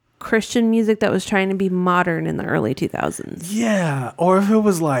Christian music that was trying to be modern in the early 2000s. Yeah, or if it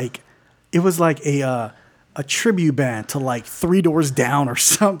was like a tribute band to like Three Doors Down or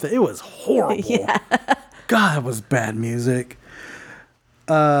something. It was horrible. Yeah. God, it was bad music.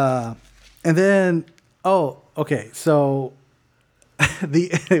 And then, okay, so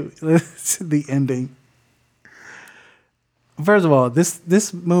the ending. First of all,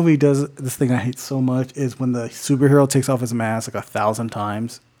 this movie does this thing I hate so much is when the superhero takes off his mask like 1,000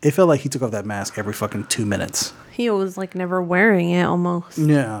 times. It felt like he took off that mask every fucking 2 minutes. He was like never wearing it almost.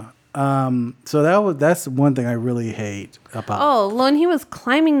 Yeah. So that's one thing I really hate about. Oh, when he was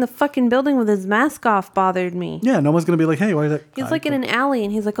climbing the fucking building with his mask off bothered me. Yeah, no one's gonna be like, hey, why is that? He's like in an alley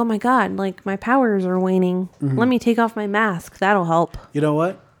and he's like, oh my God, like my powers are waning. Mm-hmm. Let me take off my mask. That'll help. You know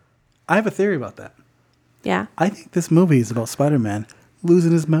what? I have a theory about that. Yeah. I think this movie is about Spider-Man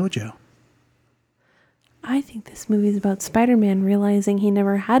losing his mojo. I think this movie is about Spider-Man realizing he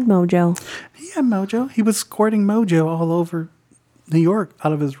never had mojo. He had mojo. He was squirting mojo all over New York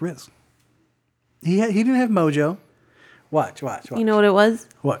out of his wrist. He didn't have mojo. Watch. You know what it was?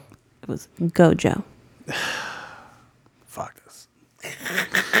 What? It was Gojo. Fuck this.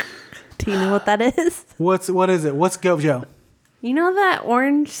 Do you know what that is? What is it? What's Gojo? You know that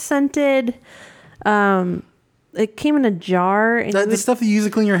orange scented, it came in a jar. And The stuff that you use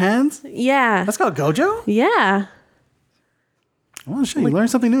to clean your hands? Yeah. That's called Gojo? Yeah. Well, shit, you learn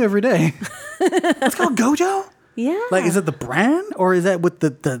something new every day. That's called Gojo? Yeah. Like, is it the brand or is that with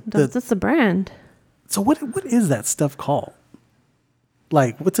the That's the brand. So what is that stuff called?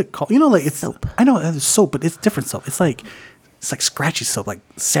 Like, what's it called? You know, like it's soap. I know it's soap, but it's different soap. It's like scratchy soap, like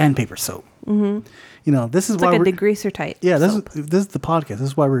sandpaper soap. Mm-hmm. You know, this is It's why like a we're degreaser type. Yeah, soap. this is the podcast. This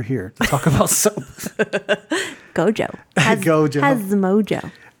is why we're here to talk about soap. Gojo. Gojo has the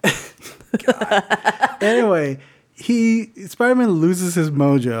mojo. Anyway, Spider-Man loses his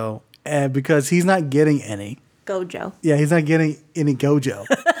mojo because he's not getting any. Gojo. Yeah, he's not getting any Gojo.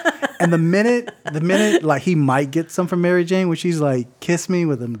 And the minute like he might get some from Mary Jane, where she's like, kiss me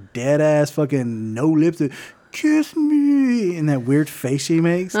with a dead ass fucking no lips, kiss me, and that weird face she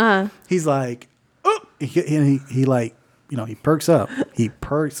makes. Uh-huh. He's like, oh, he like he perks up. He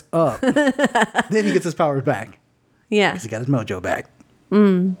perks up. Then he gets his powers back. Yeah. Because he got his mojo back.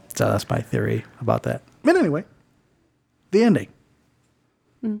 So that's my theory about that. But anyway, the ending.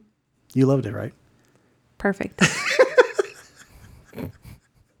 You loved it, right? Perfect.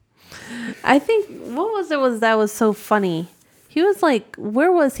 I think that was so funny. He was like,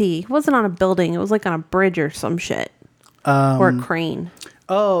 where was he? He wasn't on a building. It was like on a bridge or some shit. Or a crane.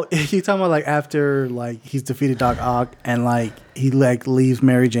 Oh, you talking about like after like he's defeated Doc Ock and like he like leaves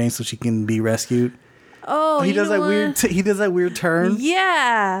Mary Jane so she can be rescued. Oh, he does that weird. He does that weird turn.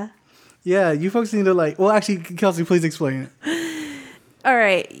 Yeah. Yeah, you folks need to like. Well, actually, Kelsey, please explain it. All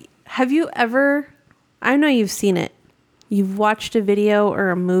right. Have you ever? I know you've seen it. You've watched a video or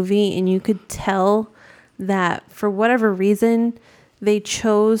a movie, and you could tell that for whatever reason they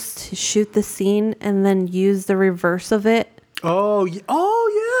chose to shoot the scene and then use the reverse of it. Oh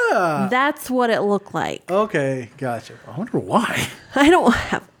yeah. That's what it looked like. Okay, gotcha. I wonder why. I don't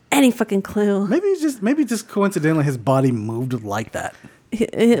have any fucking clue. Maybe just coincidentally his body moved like that.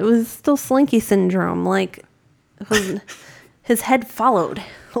 It was still Slinky syndrome. Like his head followed.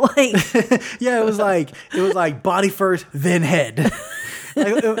 Like yeah, it was like body first, then head.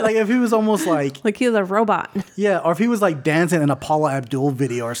 like if he was almost like he was a robot. Yeah, or if he was like dancing in a Paula Abdul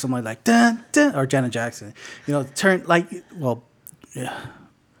video or something like dun, dun, or Janet Jackson. Turn like yeah.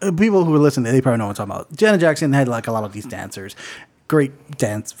 People who are listening, they probably know what I'm talking about. Janet Jackson had like a lot of these dancers, great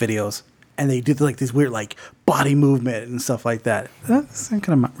dance videos, and they did like this weird like body movement and stuff like that. That's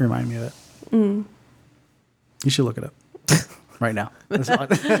kind of remind me of it. You should look it up right now.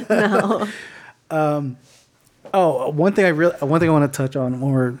 No. One thing I want to touch on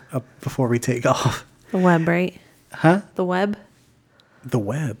when we're before we take off. The web, right? Huh? The web. The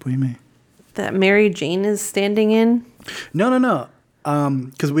web. What do you mean? That Mary Jane is standing in. No.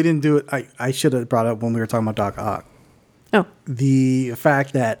 Because we didn't do it. I should have brought it up when we were talking about Doc Ock. Oh. The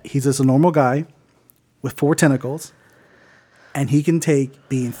fact that he's just a normal guy with 4 tentacles, and he can take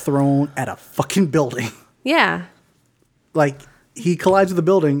being thrown at a fucking building. Yeah. Like he collides with the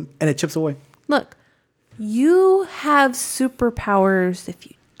building and it chips away. Look, you have superpowers if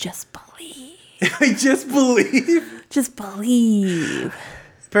you just believe. I just believe. Just believe.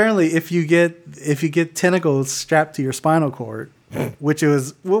 Apparently, if you get tentacles strapped to your spinal cord, which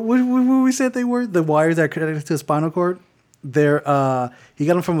is what we said they were, the wires that are connected to the spinal cord. They're he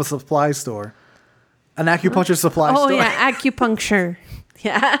got them from a supply store, an acupuncture supply store. Oh yeah, acupuncture.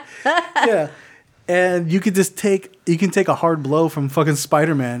 Yeah. Yeah, and you can take a hard blow from fucking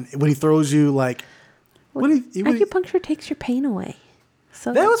Spider-Man when he throws you like. Acupuncture takes your pain away.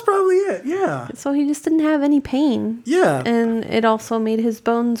 So that was probably it. Yeah. So he just didn't have any pain. Yeah. And it also made his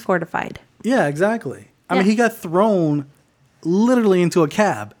bones fortified. Yeah, exactly. I mean, he got thrown literally into a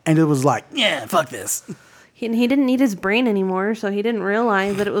cab, and it was like, yeah, fuck this. He didn't need his brain anymore, so he didn't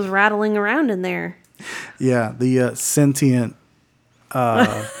realize that it was rattling around in there. Yeah, the sentient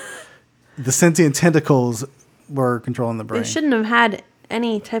tentacles were controlling the brain. They shouldn't have had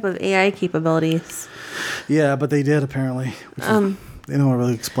any type of AI capabilities. Yeah, but they did apparently. They don't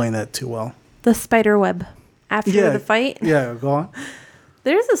really explain that too well. The spider web after the fight. Yeah, go on.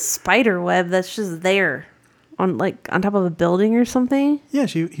 There's a spider web that's just there on top of a building or something. Yeah,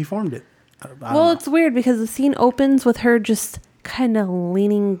 he formed it. Well, it's weird because the scene opens with her just kind of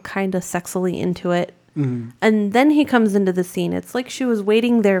leaning kind of sexily into it. Mm-hmm. And then he comes into the scene. It's like she was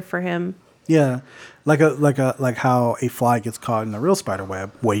waiting there for him. Yeah. Like how a fly gets caught in a real spider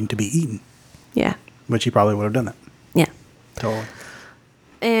web waiting to be eaten. Yeah. Which he probably would have done that. Yeah. Totally.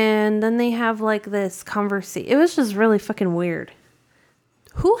 And then they have like this conversation. It was just really fucking weird.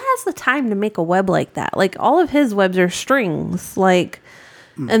 Who has the time to make a web like that? Like all of his webs are strings.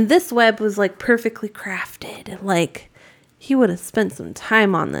 And this web was like perfectly crafted. Like he would have spent some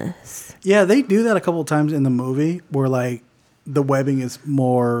time on this. Yeah, they do that a couple of times in the movie where like the webbing is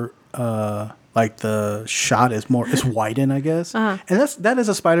more like the shot is widened, I guess. Uh-huh. And that is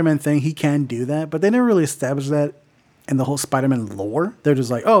a Spider-Man thing. He can do that, but they never really established that in the whole Spider-Man lore. They're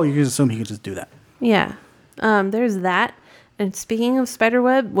just like, oh, you can assume he can just do that. Yeah. There's that. And speaking of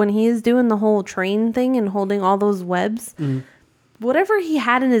Spiderweb, when he is doing the whole train thing and holding all those webs, whatever he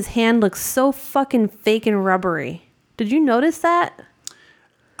had in his hand looks so fucking fake and rubbery. Did you notice that?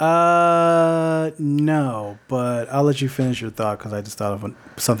 No, but I'll let you finish your thought because I just thought of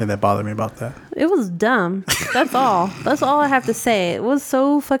something that bothered me about that. It was dumb. That's all. That's all I have to say. It was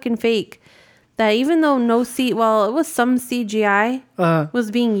so fucking fake that even though it was some CGI was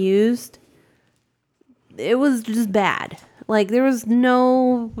being used, it was just bad. Like, there was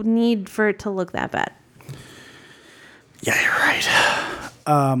no need for it to look that bad. Yeah, you're right.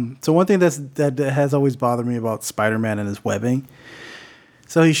 So one thing that has always bothered me about Spider-Man and his webbing.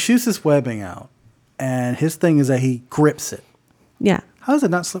 So he shoots this webbing out, and his thing is that he grips it. Yeah. How does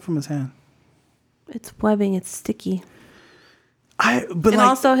it not slip from his hand? It's webbing. It's sticky. But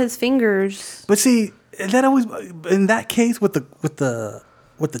also his fingers. But see, that always in that case with the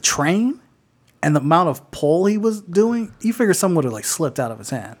train and the amount of pull he was doing, you figure someone would have like slipped out of his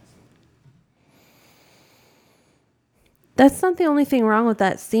hand. That's not the only thing wrong with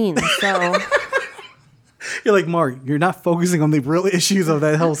that scene. So you're like, Mark, you're not focusing on the real issues of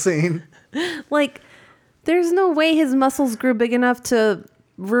that whole scene. Like, there's no way his muscles grew big enough to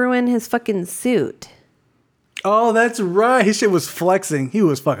ruin his fucking suit. Oh, that's right. His shit was flexing. He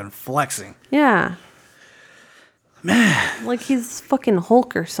was fucking flexing. Yeah. Man. Like he's fucking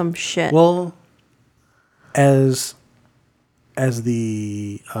Hulk or some shit. Well, as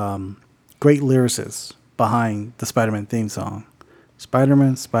the great lyricist behind the Spider-Man theme song,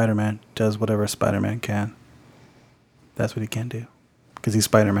 Spider-Man does whatever Spider-Man can. That's what he can do. Because he's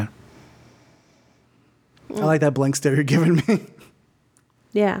Spider-Man. I like that blank stare you're giving me.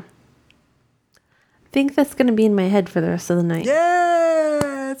 Yeah. I think that's going to be in my head for the rest of the night.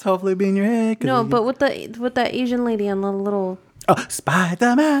 Yeah, it's hopefully be in your head. No, but with that Asian lady on the little... Oh,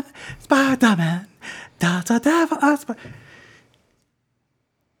 Spider-Man, that's a devil.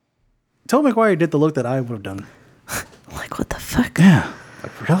 Tobey Maguire did the look that I would have done. Like, what the fuck? Yeah.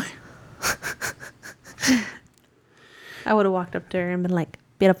 Like, really? I would have walked up to her and been like,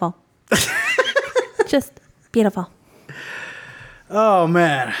 beautiful. Just beautiful. Oh,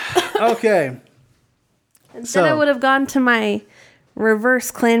 man. Okay. Instead, I would have gone to my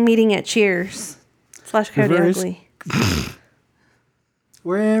reverse clan meeting at Cheers / Coyote Ugly.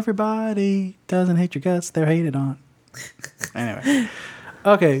 Where everybody doesn't hate your guts, they're hated on. Anyway.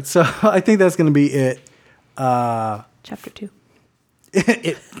 Okay, so I think that's going to be it. Chapter 2.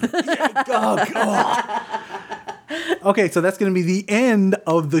 Oh, God. Okay, so that's going to be the end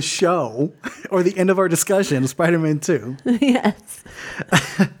of the show, or the end of our discussion of Spider-Man 2. Yes.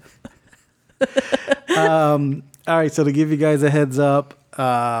 All right, so to give you guys a heads up,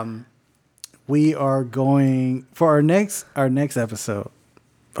 we are going for our next episode.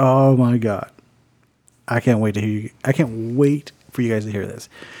 Oh my God, I can't wait to hear you. I can't wait for you guys to hear this.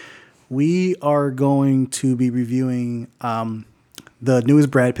 We are going to be reviewing the newest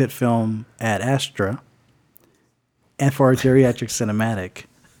Brad Pitt film, Ad Astra, and for our geriatric cinematic,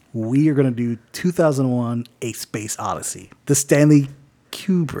 we are going to do 2001: A Space Odyssey, the Stanley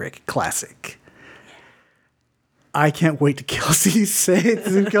Kubrick classic. I can't wait to Kelsey say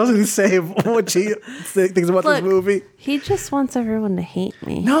what she thinks about this movie. He just wants everyone to hate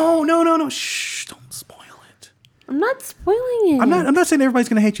me. No. Shh, don't spoil it. I'm not spoiling it. I'm not saying everybody's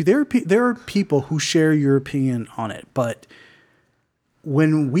going to hate you. There are people who share your opinion on it. But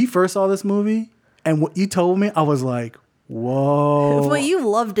when we first saw this movie and what you told me, I was like, whoa. Well, you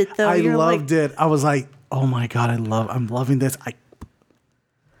loved it though. I loved it. I was like, oh my God, I'm loving this. I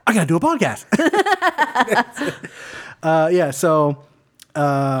gotta do a podcast.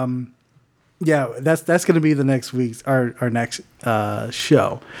 That's gonna be the next week's our next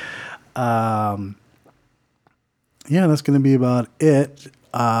show. That's gonna be about it.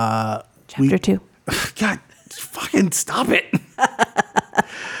 Chapter 2. God, fucking stop it.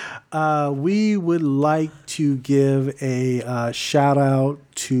 We would like to give a shout out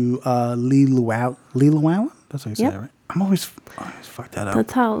to Lee Llewellyn. That's how you say that, right? I always fuck that up.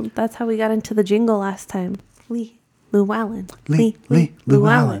 That's how we got into the jingle last time. Lee Llewellyn. Lee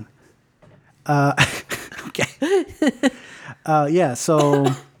Llewellyn. Okay. So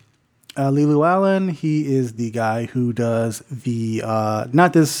Lee Llewellyn, he is the guy who does the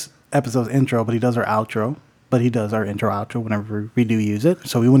not this episode's intro, but he does our outro. But he does our intro outro whenever we do use it.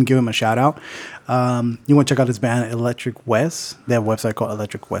 So we want to give him a shout out. You want to check out his band Electric West. They have a website called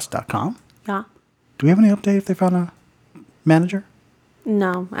electricwest.com. Yeah. Do we have any update if they found a manager?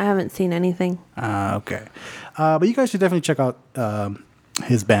 No, I haven't seen anything. Okay. But you guys should definitely check out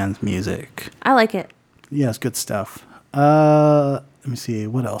his band's music. I like it. Yeah, it's good stuff. Let me see.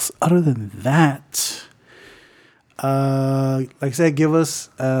 What else? Other than that, like I said, give us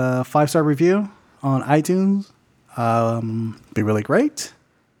a 5-star review on iTunes. Be really great.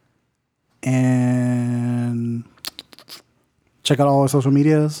 And check out all our social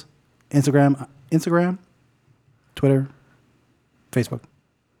medias. Instagram, Twitter, Facebook,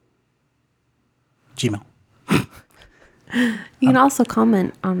 Gmail. You can also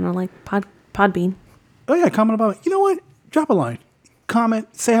comment on Podbean. Oh yeah, comment about it. You know what? Drop a line. Comment.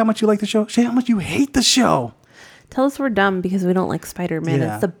 Say how much you like the show. Say how much you hate the show. Tell us we're dumb because we don't like Spider-Man.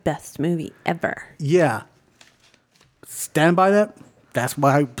 Yeah. It's the best movie ever. Yeah. Stand by that. That's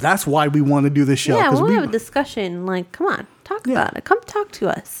why we want to do this show. Yeah, 'cause we'll have a discussion. Like, come on, talk about it. Come talk to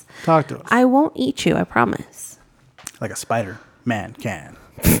us. Talk to us. I won't eat you, I promise. Like a Spider-Man can.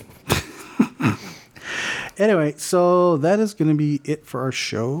 Anyway, so that is going to be it for our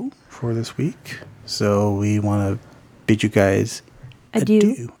show for this week. So we want to bid you guys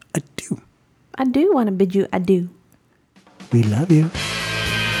adieu. Adieu. I do want to bid you adieu. We love you.